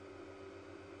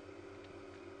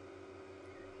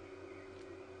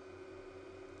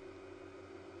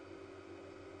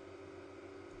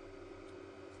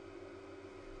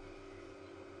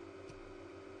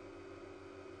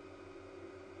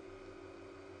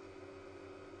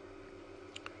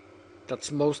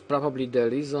 That's most probably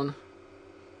the reason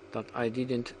that I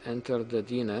didn't enter the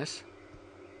DNS.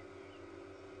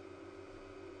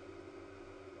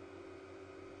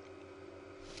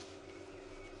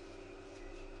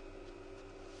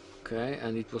 Okay,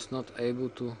 and it was not able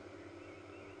to.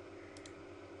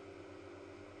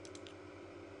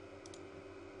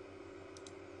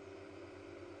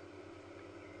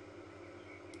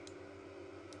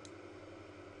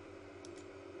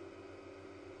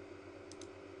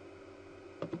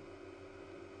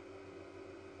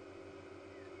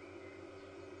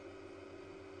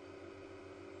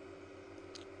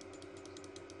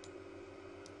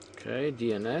 Okay,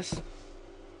 DNS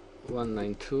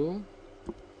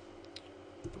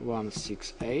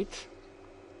 192.168.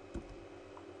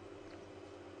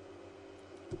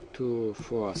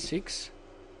 246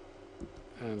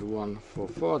 and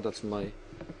 144. That's my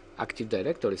Active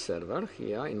Directory server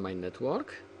here in my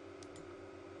network.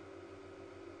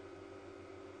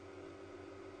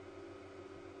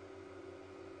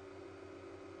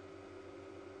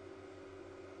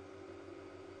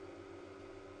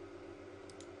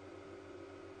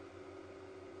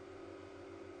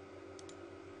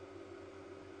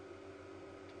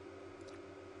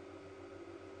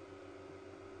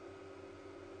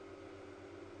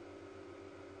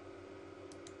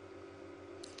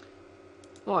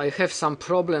 Oh, I have some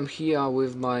problem here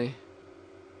with my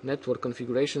network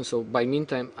configuration, so by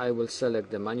meantime I will select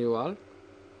the manual.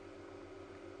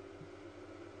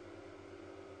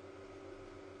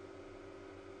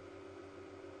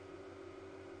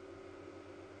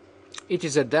 It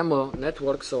is a demo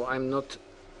network, so I'm not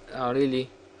really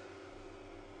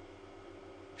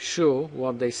sure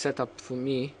what they set up for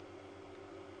me.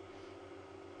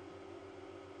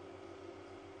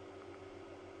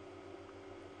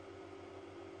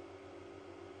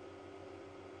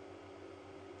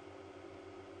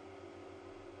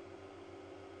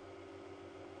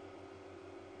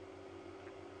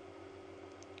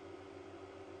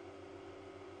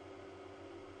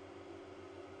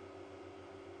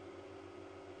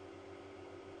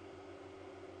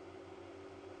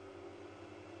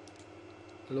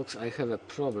 Looks I have a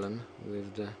problem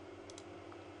with the...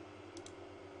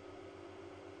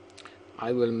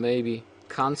 I will maybe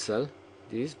cancel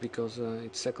this because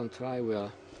it's second try, we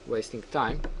are wasting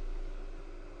time.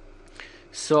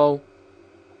 So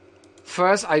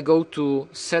first I go to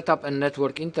setup and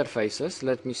network interfaces.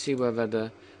 Let me see whether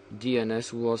the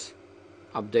DNS was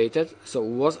updated. So it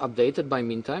was updated by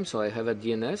meantime, so I have a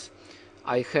DNS.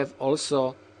 I have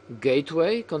also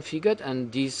gateway configured,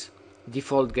 and this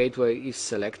default gateway is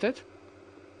selected.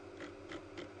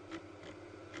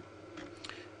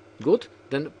 Good.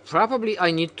 Then probably I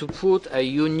need to put a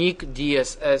unique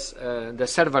DSS, the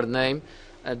server name.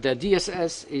 The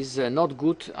DSS is not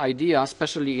good idea,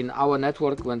 especially in our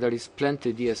network when there is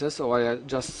plenty DSS, so I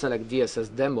just select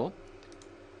DSS demo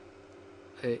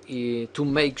to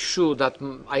make sure that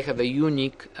I have a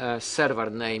unique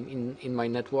server name in my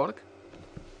network.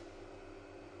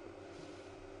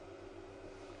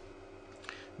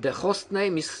 The host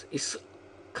name is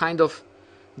kind of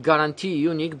guarantee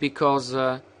unique because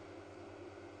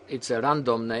it's a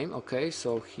random name. Okay,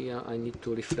 so here I need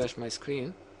to refresh my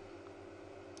screen.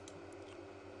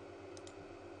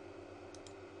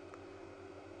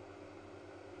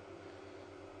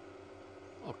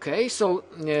 Okay, so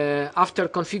after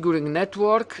configuring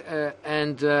network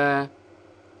and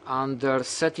under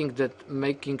setting that,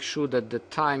 making sure that the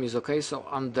time is okay, so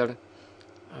under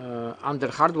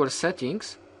hardware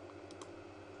settings,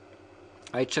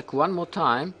 I check one more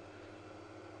time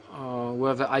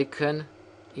whether I can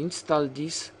install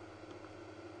this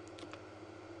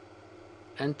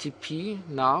NTP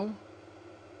now.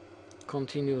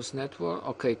 Continuous network,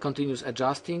 okay, continuous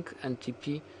adjusting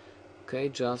NTP, okay,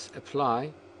 just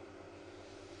apply.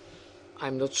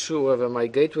 I'm not sure whether my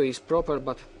gateway is proper,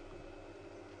 but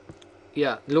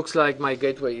yeah, looks like my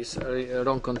gateway is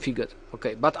wrong configured.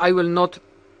 Okay, but I will not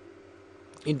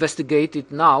investigate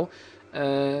it now.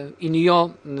 In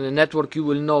your network you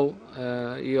will know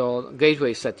your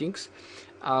gateway settings,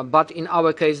 but in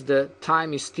our case the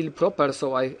time is still proper,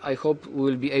 so I hope we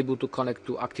will be able to connect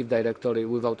to Active Directory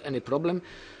without any problem,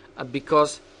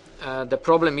 because the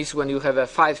problem is when you have a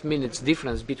 5 minutes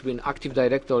difference between Active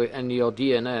Directory and your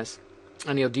DNS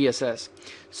and your DSS.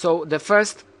 So the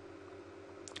first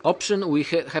option, we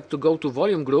have to go to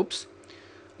volume groups.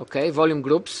 Okay, volume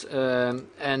groups,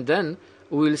 and then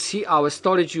we will see our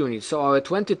storage unit. So our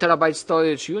 20 terabyte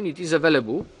storage unit is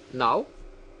available now,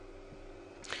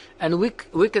 and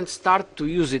we can start to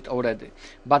use it already.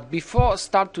 But before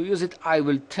start to use it, I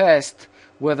will test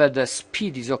whether the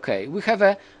speed is okay. We have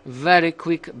a very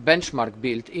quick benchmark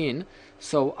built in,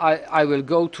 so I will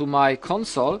go to my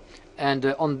console and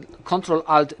on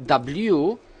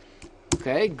Ctrl-Alt-W,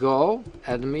 okay, go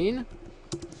admin,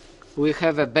 we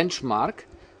have a benchmark.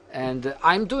 And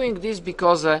I'm doing this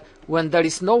because when there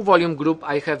is no volume group,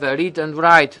 I have a read and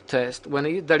write test.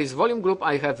 When there is volume group,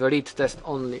 I have a read test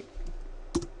only,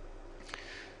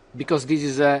 because this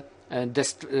is a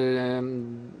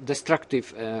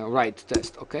destructive write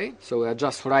test. Okay, so we are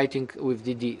just writing with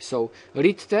DD. So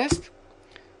read test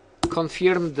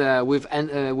confirmed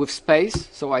with space.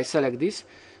 So I select this.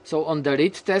 So on the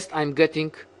read test, I'm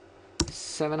getting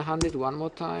 700. One more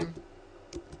time.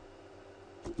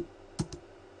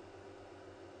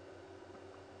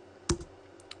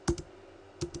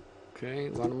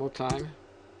 Okay, one more time.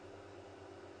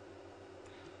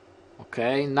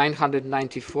 Okay,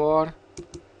 994.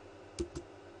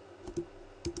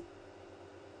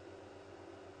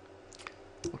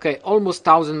 Okay, almost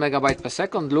 1000 megabytes per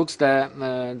second. Looks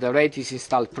the rate is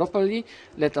installed properly.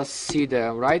 Let us see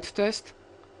the write test.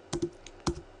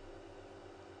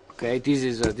 Okay, this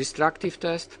is a destructive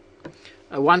test.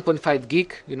 1.5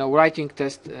 gig, you know, writing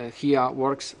test here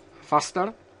works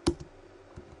faster.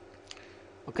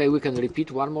 Okay, we can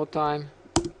repeat one more time.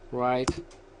 Write,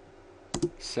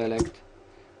 select,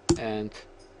 and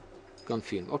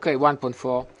confirm. Okay,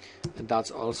 1.4, and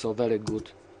that's also very good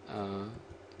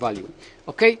value.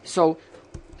 Okay, so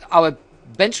our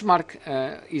benchmark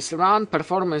is run,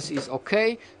 performance is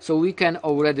okay, so we can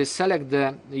already select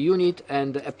the unit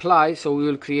and apply. So we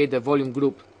will create a volume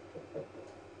group.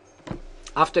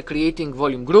 After creating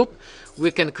volume group,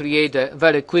 we can create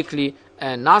very quickly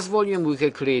a NAS volume, we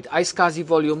can create iSCSI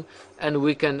volume, and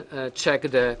we can check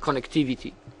the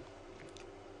connectivity.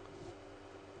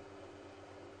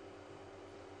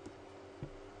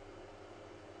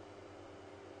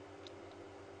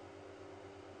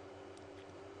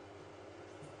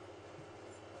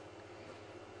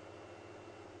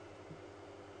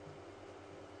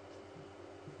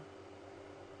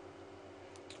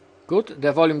 Good,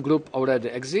 the volume group already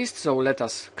exists, so let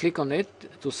us click on it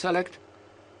to select.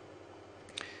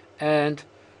 And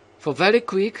for very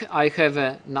quick, I have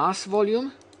a NAS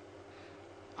volume.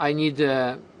 I need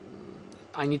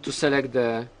to select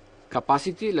the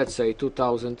capacity, let's say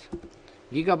 2000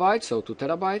 gigabytes, so 2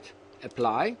 terabyte,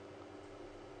 apply.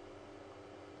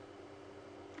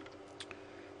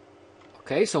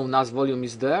 Okay, so NAS volume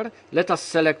is there. Let us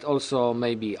select also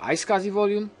maybe iSCSI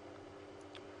volume.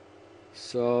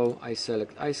 So I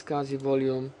select iSCSI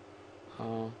volume,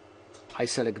 I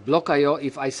select block IO.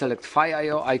 If I select PHY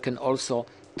IO, I can also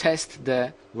test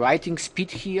the writing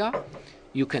speed here.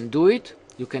 You can do it,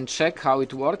 you can check how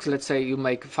it works. Let's say you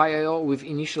make PHY IO with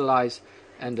initialize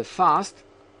and the fast,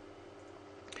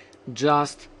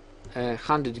 just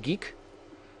 100 gig.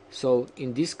 So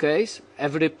in this case,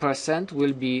 every percent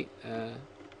will be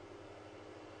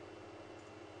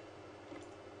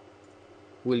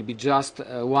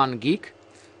 1 gig.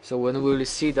 So when we will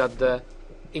see that the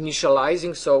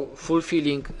initializing, so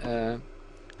fulfilling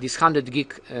this 100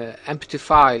 gig empty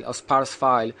file or sparse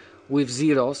file with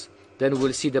zeros, then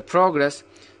we'll see the progress.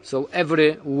 So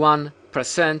every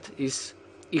 1% is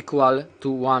equal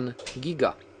to 1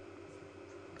 giga.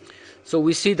 So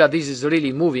we see that this is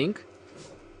really moving.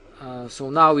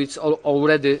 So now it's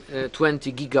already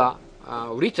 20 giga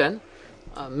written.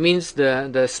 Means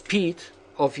the speed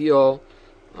of your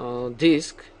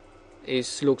disk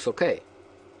looks okay.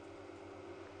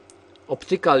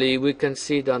 Optically, we can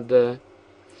see that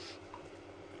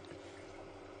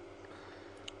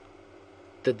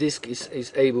the disk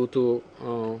is able to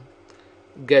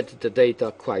get the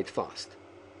data quite fast.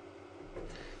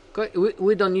 Okay,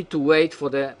 we don't need to wait for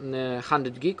the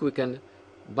 100 gig. We can,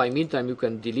 by meantime, you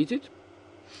can delete it.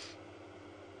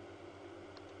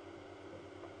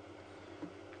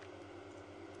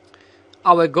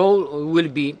 Our goal will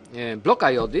be block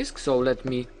IO disk, so let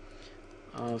me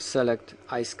select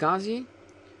iSCSI.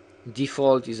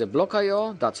 Default is a block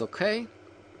IO, that's okay.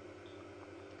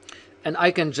 And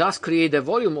I can just create a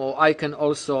volume, or I can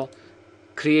also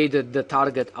create the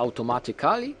target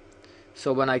automatically.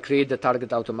 So when I create the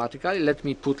target automatically, let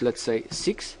me put, let's say,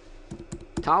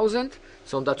 6000.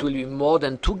 So that will be more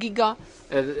than 2 giga,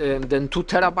 than 2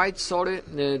 terabytes, sorry.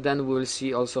 Then we'll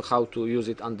see also how to use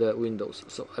it under Windows.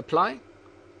 So apply.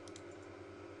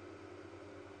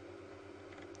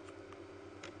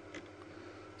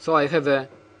 So I have a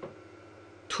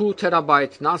 2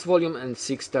 terabyte NAS volume and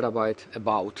 6 terabyte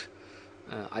about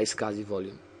iSCSI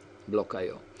volume block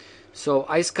IO. So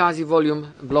iSCSI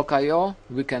volume block IO,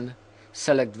 we can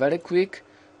select very quick,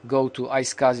 go to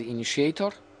iSCSI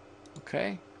initiator,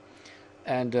 okay,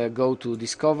 and go to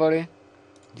discovery,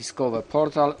 discover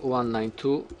portal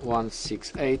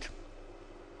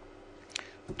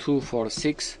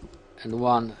 192.168.246 and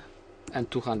 1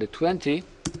 and 220.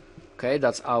 Okay,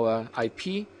 that's our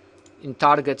IP. In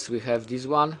targets we have this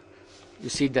one. You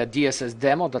see the DSS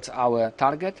demo, that's our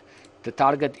target. The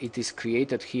target, it is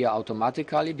created here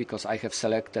automatically because I have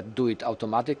selected do it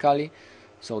automatically.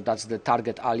 So that's the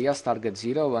target alias, target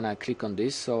 0. When I click on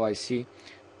this, so I see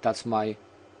that's my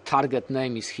target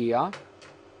name is here.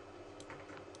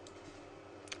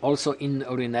 Also in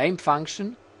rename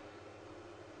function,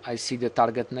 I see the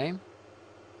target name.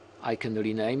 I can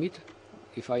rename it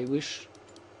if I wish.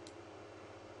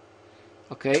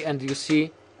 Okay, and you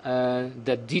see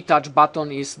the detach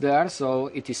button is there, so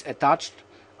it is attached.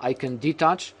 I can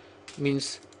detach,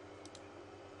 means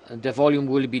the volume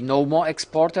will be no more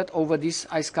exported over this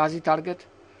iSCSI target,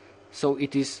 so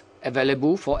it is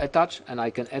available for attach, and I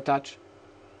can attach.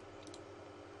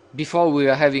 Before we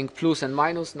were having plus and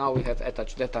minus, now we have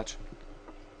attach, detach.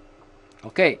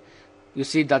 Okay, you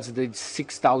see that the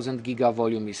 6000 giga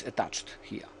volume is attached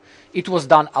here. It was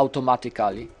done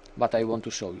automatically, but I want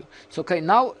to show you. So okay,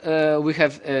 now we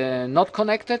have not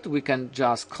connected, we can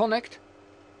just connect.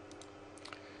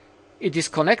 It is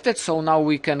connected, so now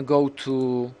we can go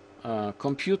to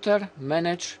computer,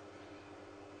 manage,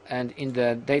 and in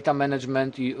the data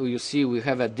management you see we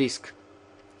have a disk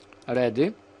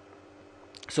ready.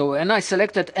 So when I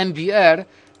selected MBR,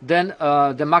 then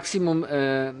the maximum,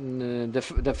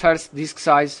 the first disk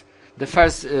size, the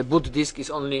first boot disk is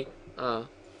only,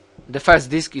 the first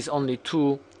disk is only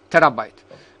 2 terabyte.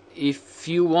 If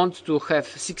you want to have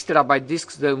 6 terabyte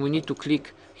disks, then we need to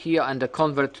click here and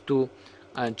convert to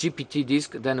GPT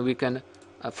disk. Then we can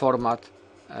format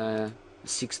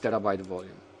 6 terabyte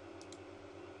volume.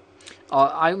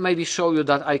 I maybe show you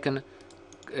that I can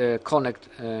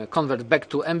convert back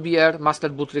to MBR, master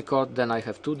boot record. Then I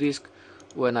have 2 disks.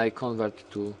 When I convert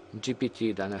to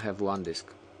GPT, then I have 1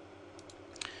 disk.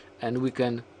 And we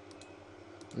can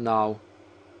now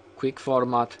quick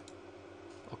format.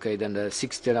 Okay, then the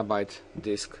 6 terabyte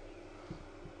disk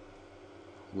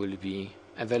will be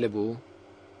available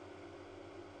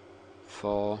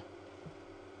for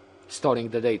storing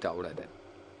the data already.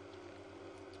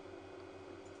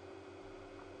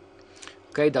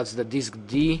 Okay, that's the disk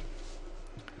D.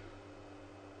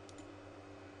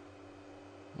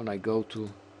 When I go to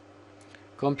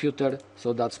computer,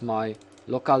 so that's my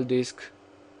local disk.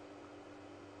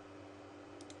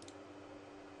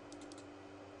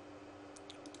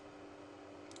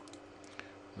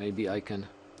 Maybe I can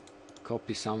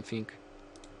copy something.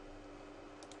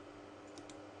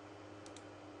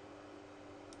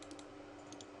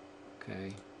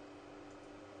 Okay.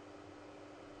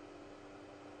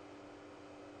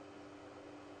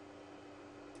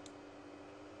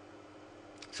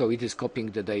 So it is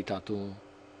copying the data to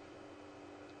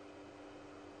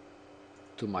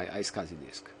my iSCSI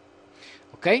disk.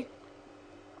 Okay.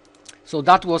 So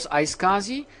that was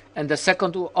iSCSI, and the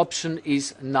second option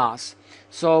is NAS.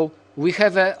 So we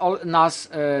have a NAS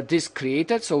disk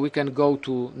created, so we can go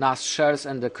to NAS shares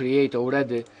and create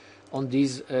already on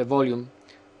this volume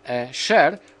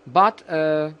share. But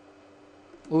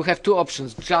we have 2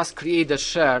 options: just create a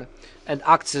share and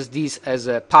access this as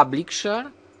a public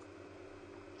share.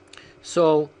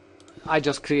 So I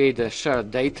just create a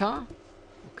shared data,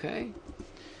 okay,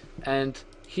 and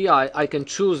here I can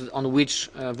choose on which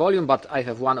volume, but I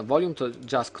have 1 volume to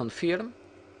just confirm.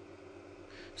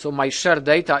 So my shared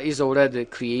data is already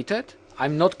created.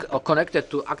 I'm not connected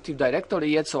to Active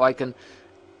Directory yet, so I can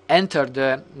enter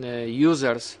the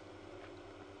users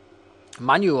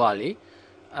manually,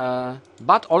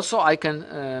 but also I can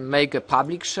make a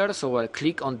public share. So I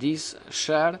click on this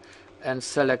share and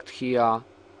select here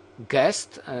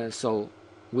guest, so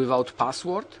without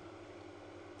password,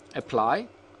 apply.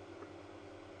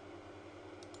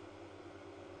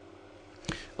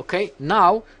 Okay,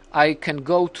 now I can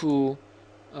go to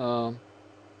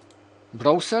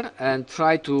browser and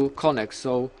try to connect.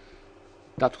 So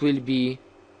that will be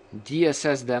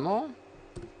DSS demo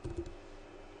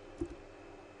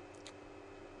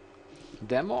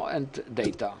and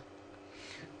data.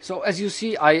 So as you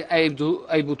see, I am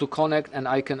able to connect, and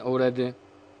I can already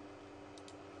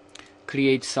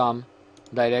create some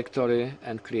directory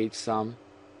and create some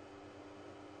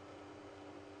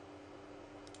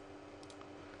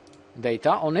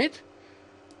data on it.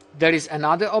 There is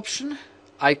another option.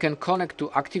 I can connect to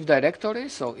Active Directory.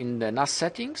 So in the NAS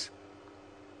settings,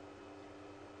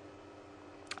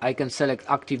 I can select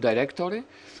Active Directory.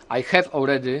 I have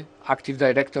already Active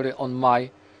Directory on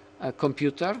my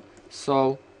computer.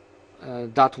 So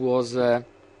that was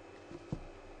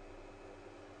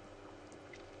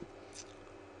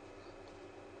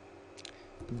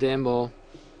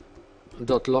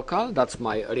demo.local. That's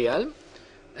my realm.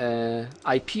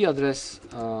 IP address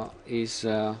is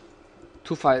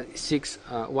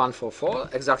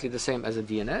 256.144, exactly the same as a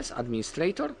DNS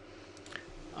administrator.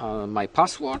 My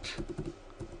password.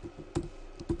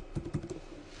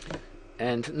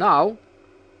 And now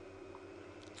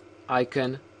I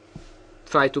can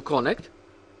try to connect.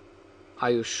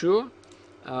 Are you sure?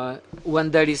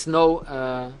 When there is no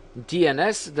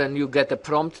DNS, then you get a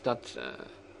prompt that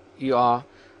you are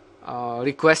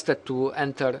requested to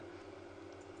enter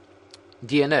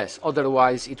DNS,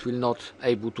 otherwise it will not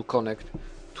able to connect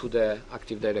to the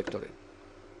Active Directory.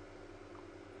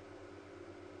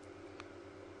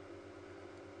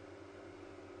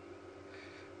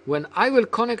 When I will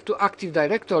connect to Active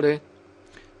Directory,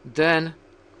 then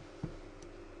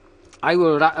I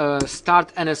will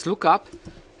start NSLookup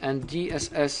and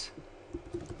DSS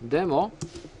demo.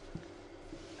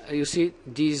 You see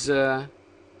this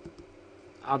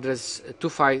address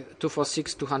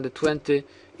 246.220,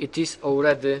 it is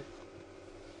already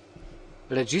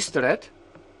registered.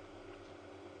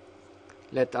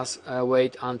 Let us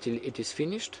wait until it is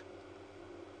finished.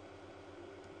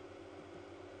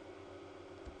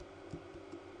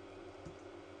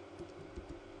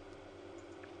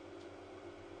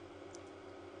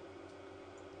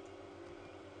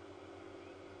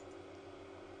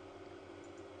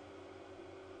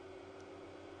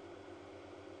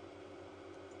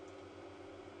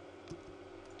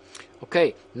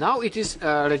 Okay, now it is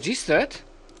registered,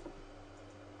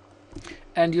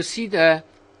 and you see the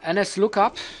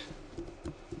NSLookup.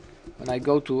 When I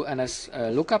go to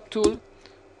NSLookup tool,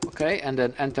 okay, and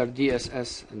then enter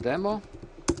DSS demo,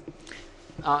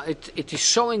 it is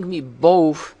showing me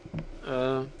both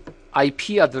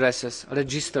IP addresses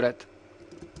registered.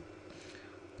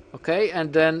 Okay,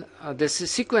 and then the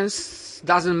sequence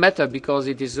doesn't matter because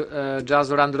it is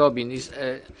just round robin.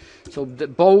 So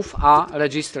both are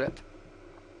registered.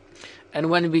 And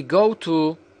when we go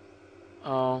to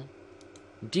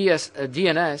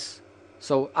DNS,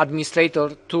 so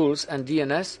administrator tools and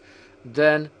DNS,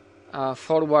 then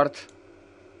forward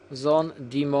zone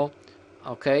demo,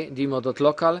 okay,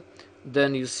 demo.local,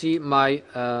 then you see my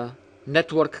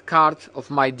network card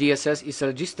of my DSS is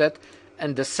registered,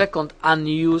 and the second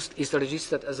unused is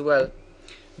registered as well.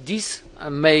 This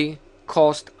may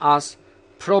cause us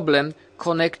problem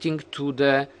connecting to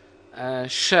the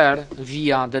share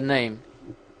via the name.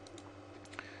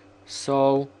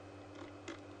 So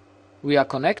we are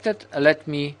connected. Let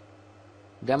me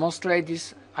demonstrate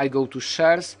this. I go to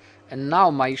shares, and now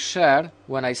my share,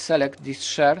 when I select this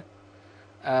share,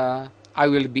 I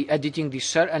will be editing this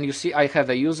share, and you see I have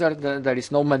a user. There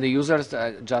is no many users,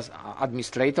 just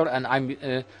administrator, and I'm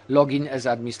logging as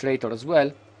administrator as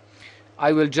well.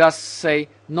 I will just say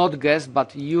not guest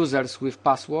but users with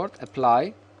password,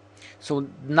 apply. So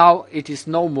now it is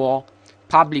no more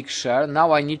public share.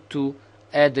 Now I need to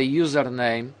add a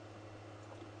username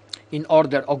in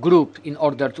order, or group, in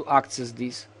order to access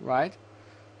this, right?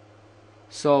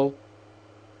 So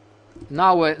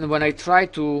now when I try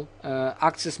to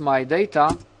access my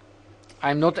data,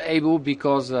 I'm not able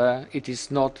because it is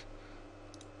not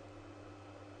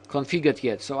configured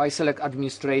yet. So I select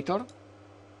administrator,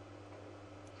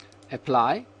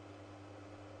 apply,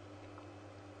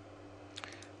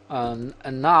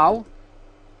 and now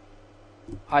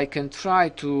I can try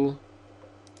to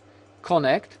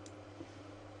connect.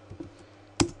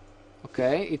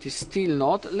 Okay, it is still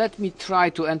not. Let me try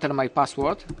to enter my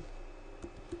password.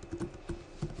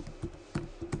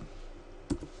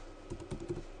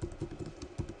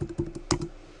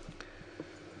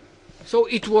 So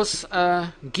it was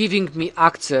giving me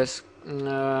access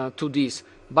to this,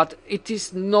 but it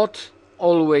is not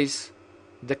always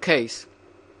the case.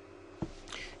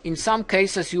 In some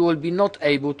cases you will be not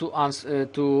able to answer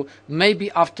to, maybe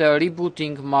after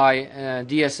rebooting my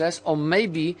DSS, or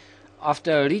maybe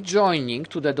after rejoining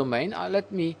to the domain.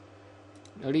 Let me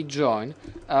rejoin.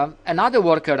 Another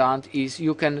workaround is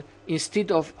you can,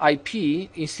 instead of IP,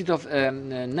 instead of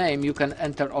name, you can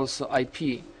enter also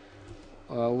IP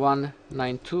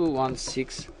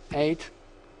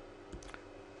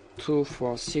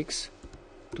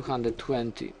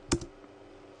 192.168.246.220.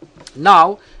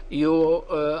 Now you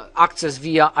access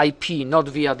via IP, not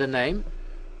via the name,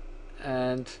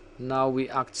 and now we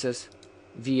access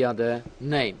via the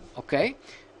name. Okay,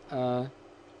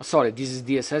 sorry, this is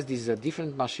DSS, this is a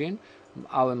different machine.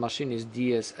 Our machine is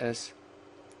DSS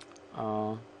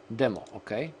demo.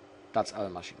 Okay, that's our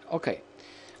machine. Okay,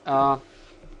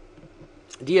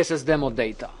 DSS demo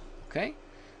data. Okay,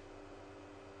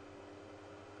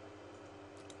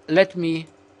 let me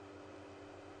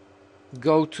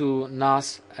go to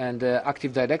NAS and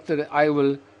Active Directory. I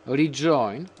will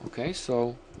rejoin. Okay,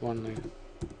 so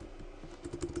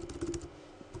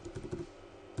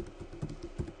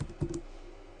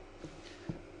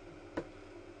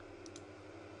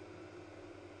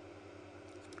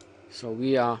so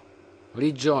we are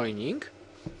rejoining.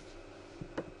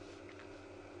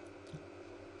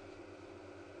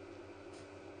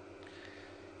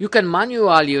 You can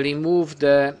manually remove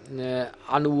the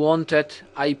unwanted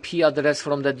IP address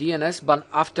from the DNS, but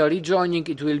after rejoining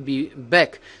it will be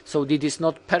back. So this is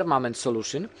not permanent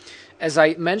solution. As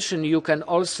I mentioned, you can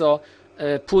also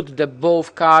put the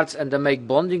both cards and make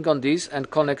bonding on this and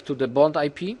connect to the bond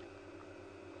IP.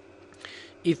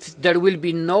 if there will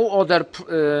be no other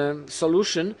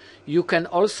solution, you can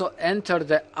also enter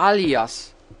the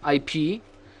alias IP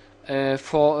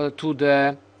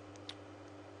to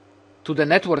the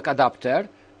network adapter,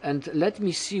 and let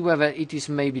me see whether it is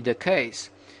maybe the case.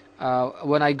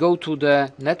 When I go to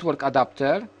the network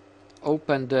adapter,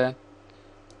 open the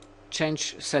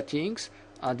change settings,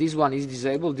 this one is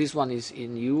disabled, this one is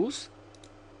in use.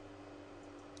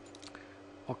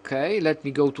 Okay, let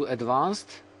me go to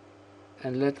advanced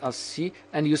and let us see,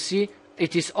 and you see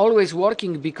it is always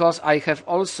working because I have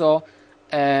also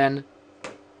an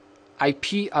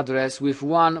IP address with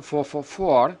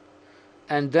 1444,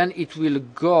 and then it will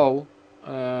go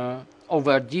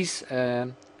over this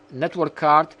network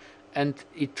card, and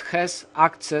it has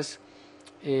access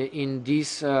in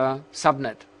this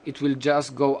subnet. It will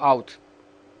just go out,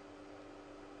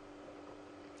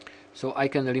 so I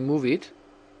can remove it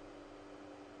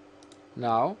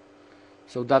now,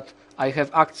 so that I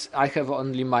have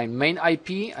only my main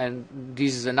IP, and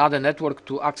this is another network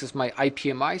to access my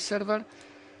IPMI server.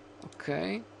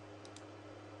 Okay,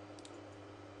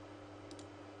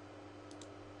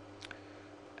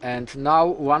 and now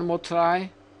one more try.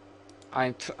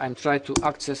 I'm trying to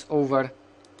access over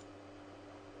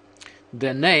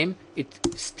the name. It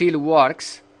still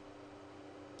works.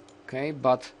 Okay,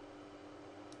 but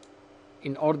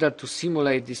in order to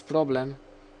simulate this problem,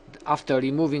 after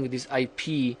removing this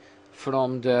IP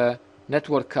from the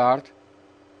network card,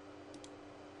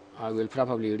 I will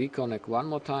probably reconnect one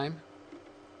more time.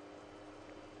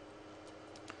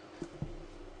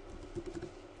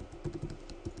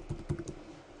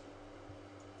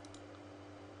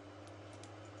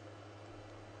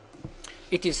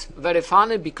 It is very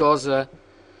funny because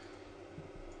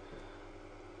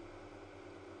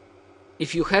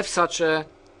if you have such a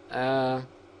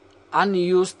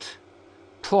unused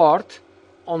port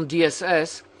on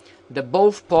DSS, the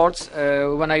both ports,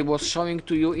 when I was showing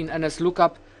to you in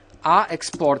NSLookup, are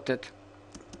exported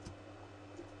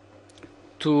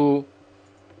to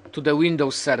the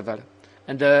Windows server,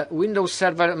 and the Windows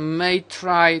server may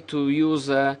try to use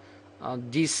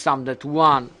this subnet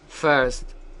 1 first,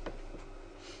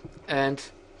 and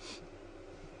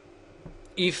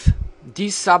if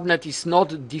this subnet is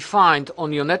not defined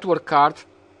on your network card,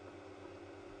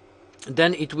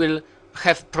 then it will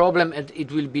have problem and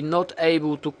it will be not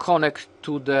able to connect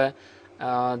to the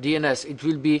DNS. It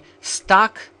will be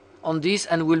stuck on this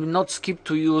and will not skip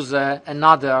to use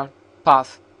another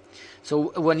path.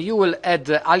 So when you will add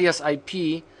the alias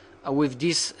IP with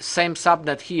this same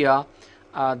subnet here,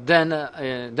 then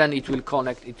it will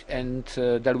connect it, and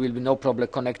there will be no problem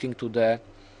connecting to the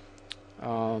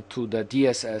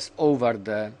DSS over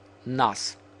the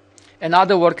NAS.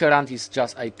 Another workaround is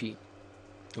just IP.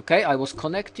 Okay, I was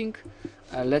connecting.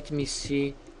 Let me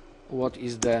see what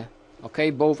is the.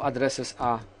 Okay, both addresses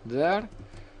are there.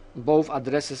 Both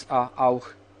addresses are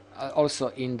also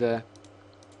in the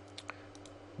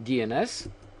DNS,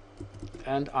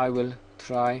 and I will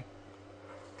try.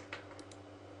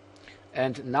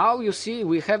 And now you see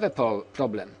we have a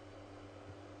problem.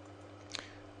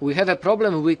 We have a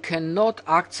problem. We cannot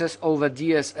access over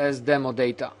DSS demo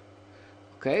data.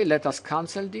 Okay, let us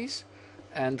cancel this.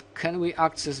 And can we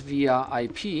access via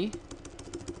IP?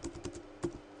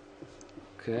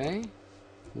 Okay,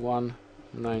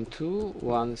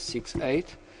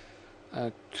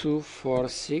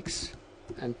 192.168.246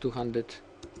 and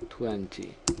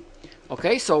 220.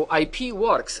 Okay, so IP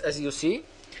works as you see,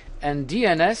 and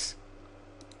DNS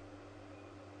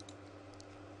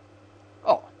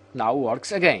now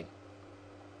works again.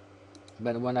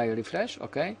 But when I refresh,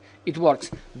 okay, it works.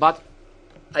 But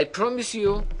I promise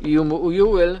you, you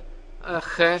will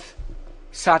have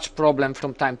such problem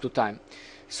from time to time.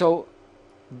 So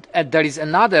there is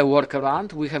another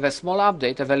workaround. We have a small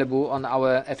update available on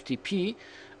our FTP,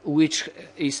 which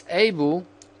is able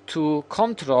to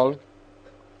control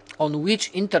on which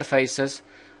interfaces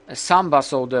Samba,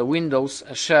 so the Windows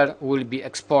share, will be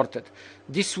exported.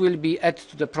 This will be added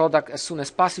to the product as soon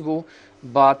as possible,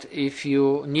 but if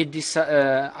you need this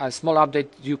a small update,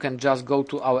 you can just go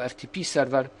to our FTP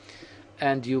server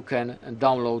and you can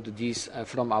download this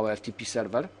from our FTP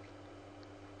server,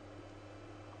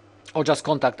 or just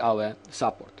contact our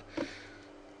support.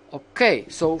 Okay,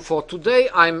 so for today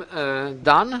I'm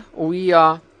done. We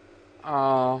have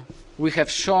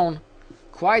shown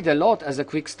quite a lot as a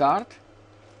quick start,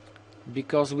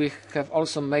 because we have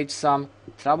also made some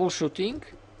troubleshooting.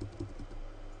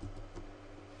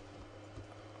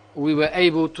 We were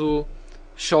able to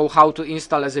show how to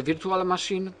install as a virtual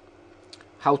machine,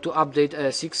 how to update a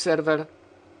ESXi server,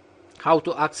 how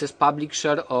to access public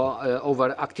share or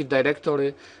over Active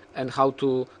Directory, and how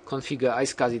to configure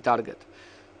iSCSI target.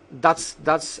 That's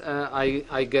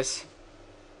I guess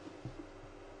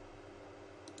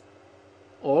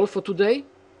all for today.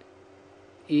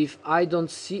 If I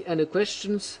don't see any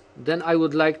questions, then I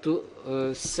would like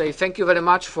to say thank you very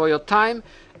much for your time,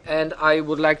 and I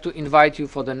would like to invite you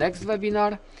for the next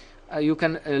webinar. You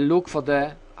can look for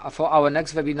our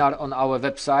next webinar on our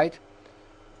website,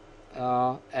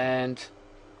 and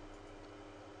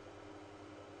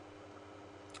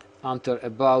under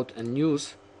about and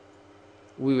news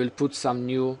we will put some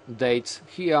new dates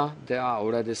here. There are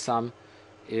already some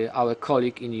our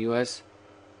colleague in US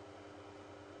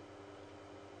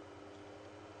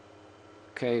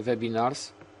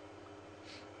webinars.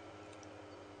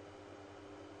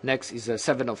 Next is the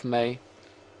 7th of May.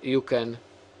 You can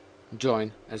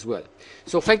join as well.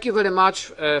 So thank you very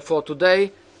much for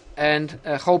today, and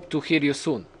hope to hear you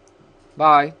soon.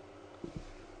 Bye.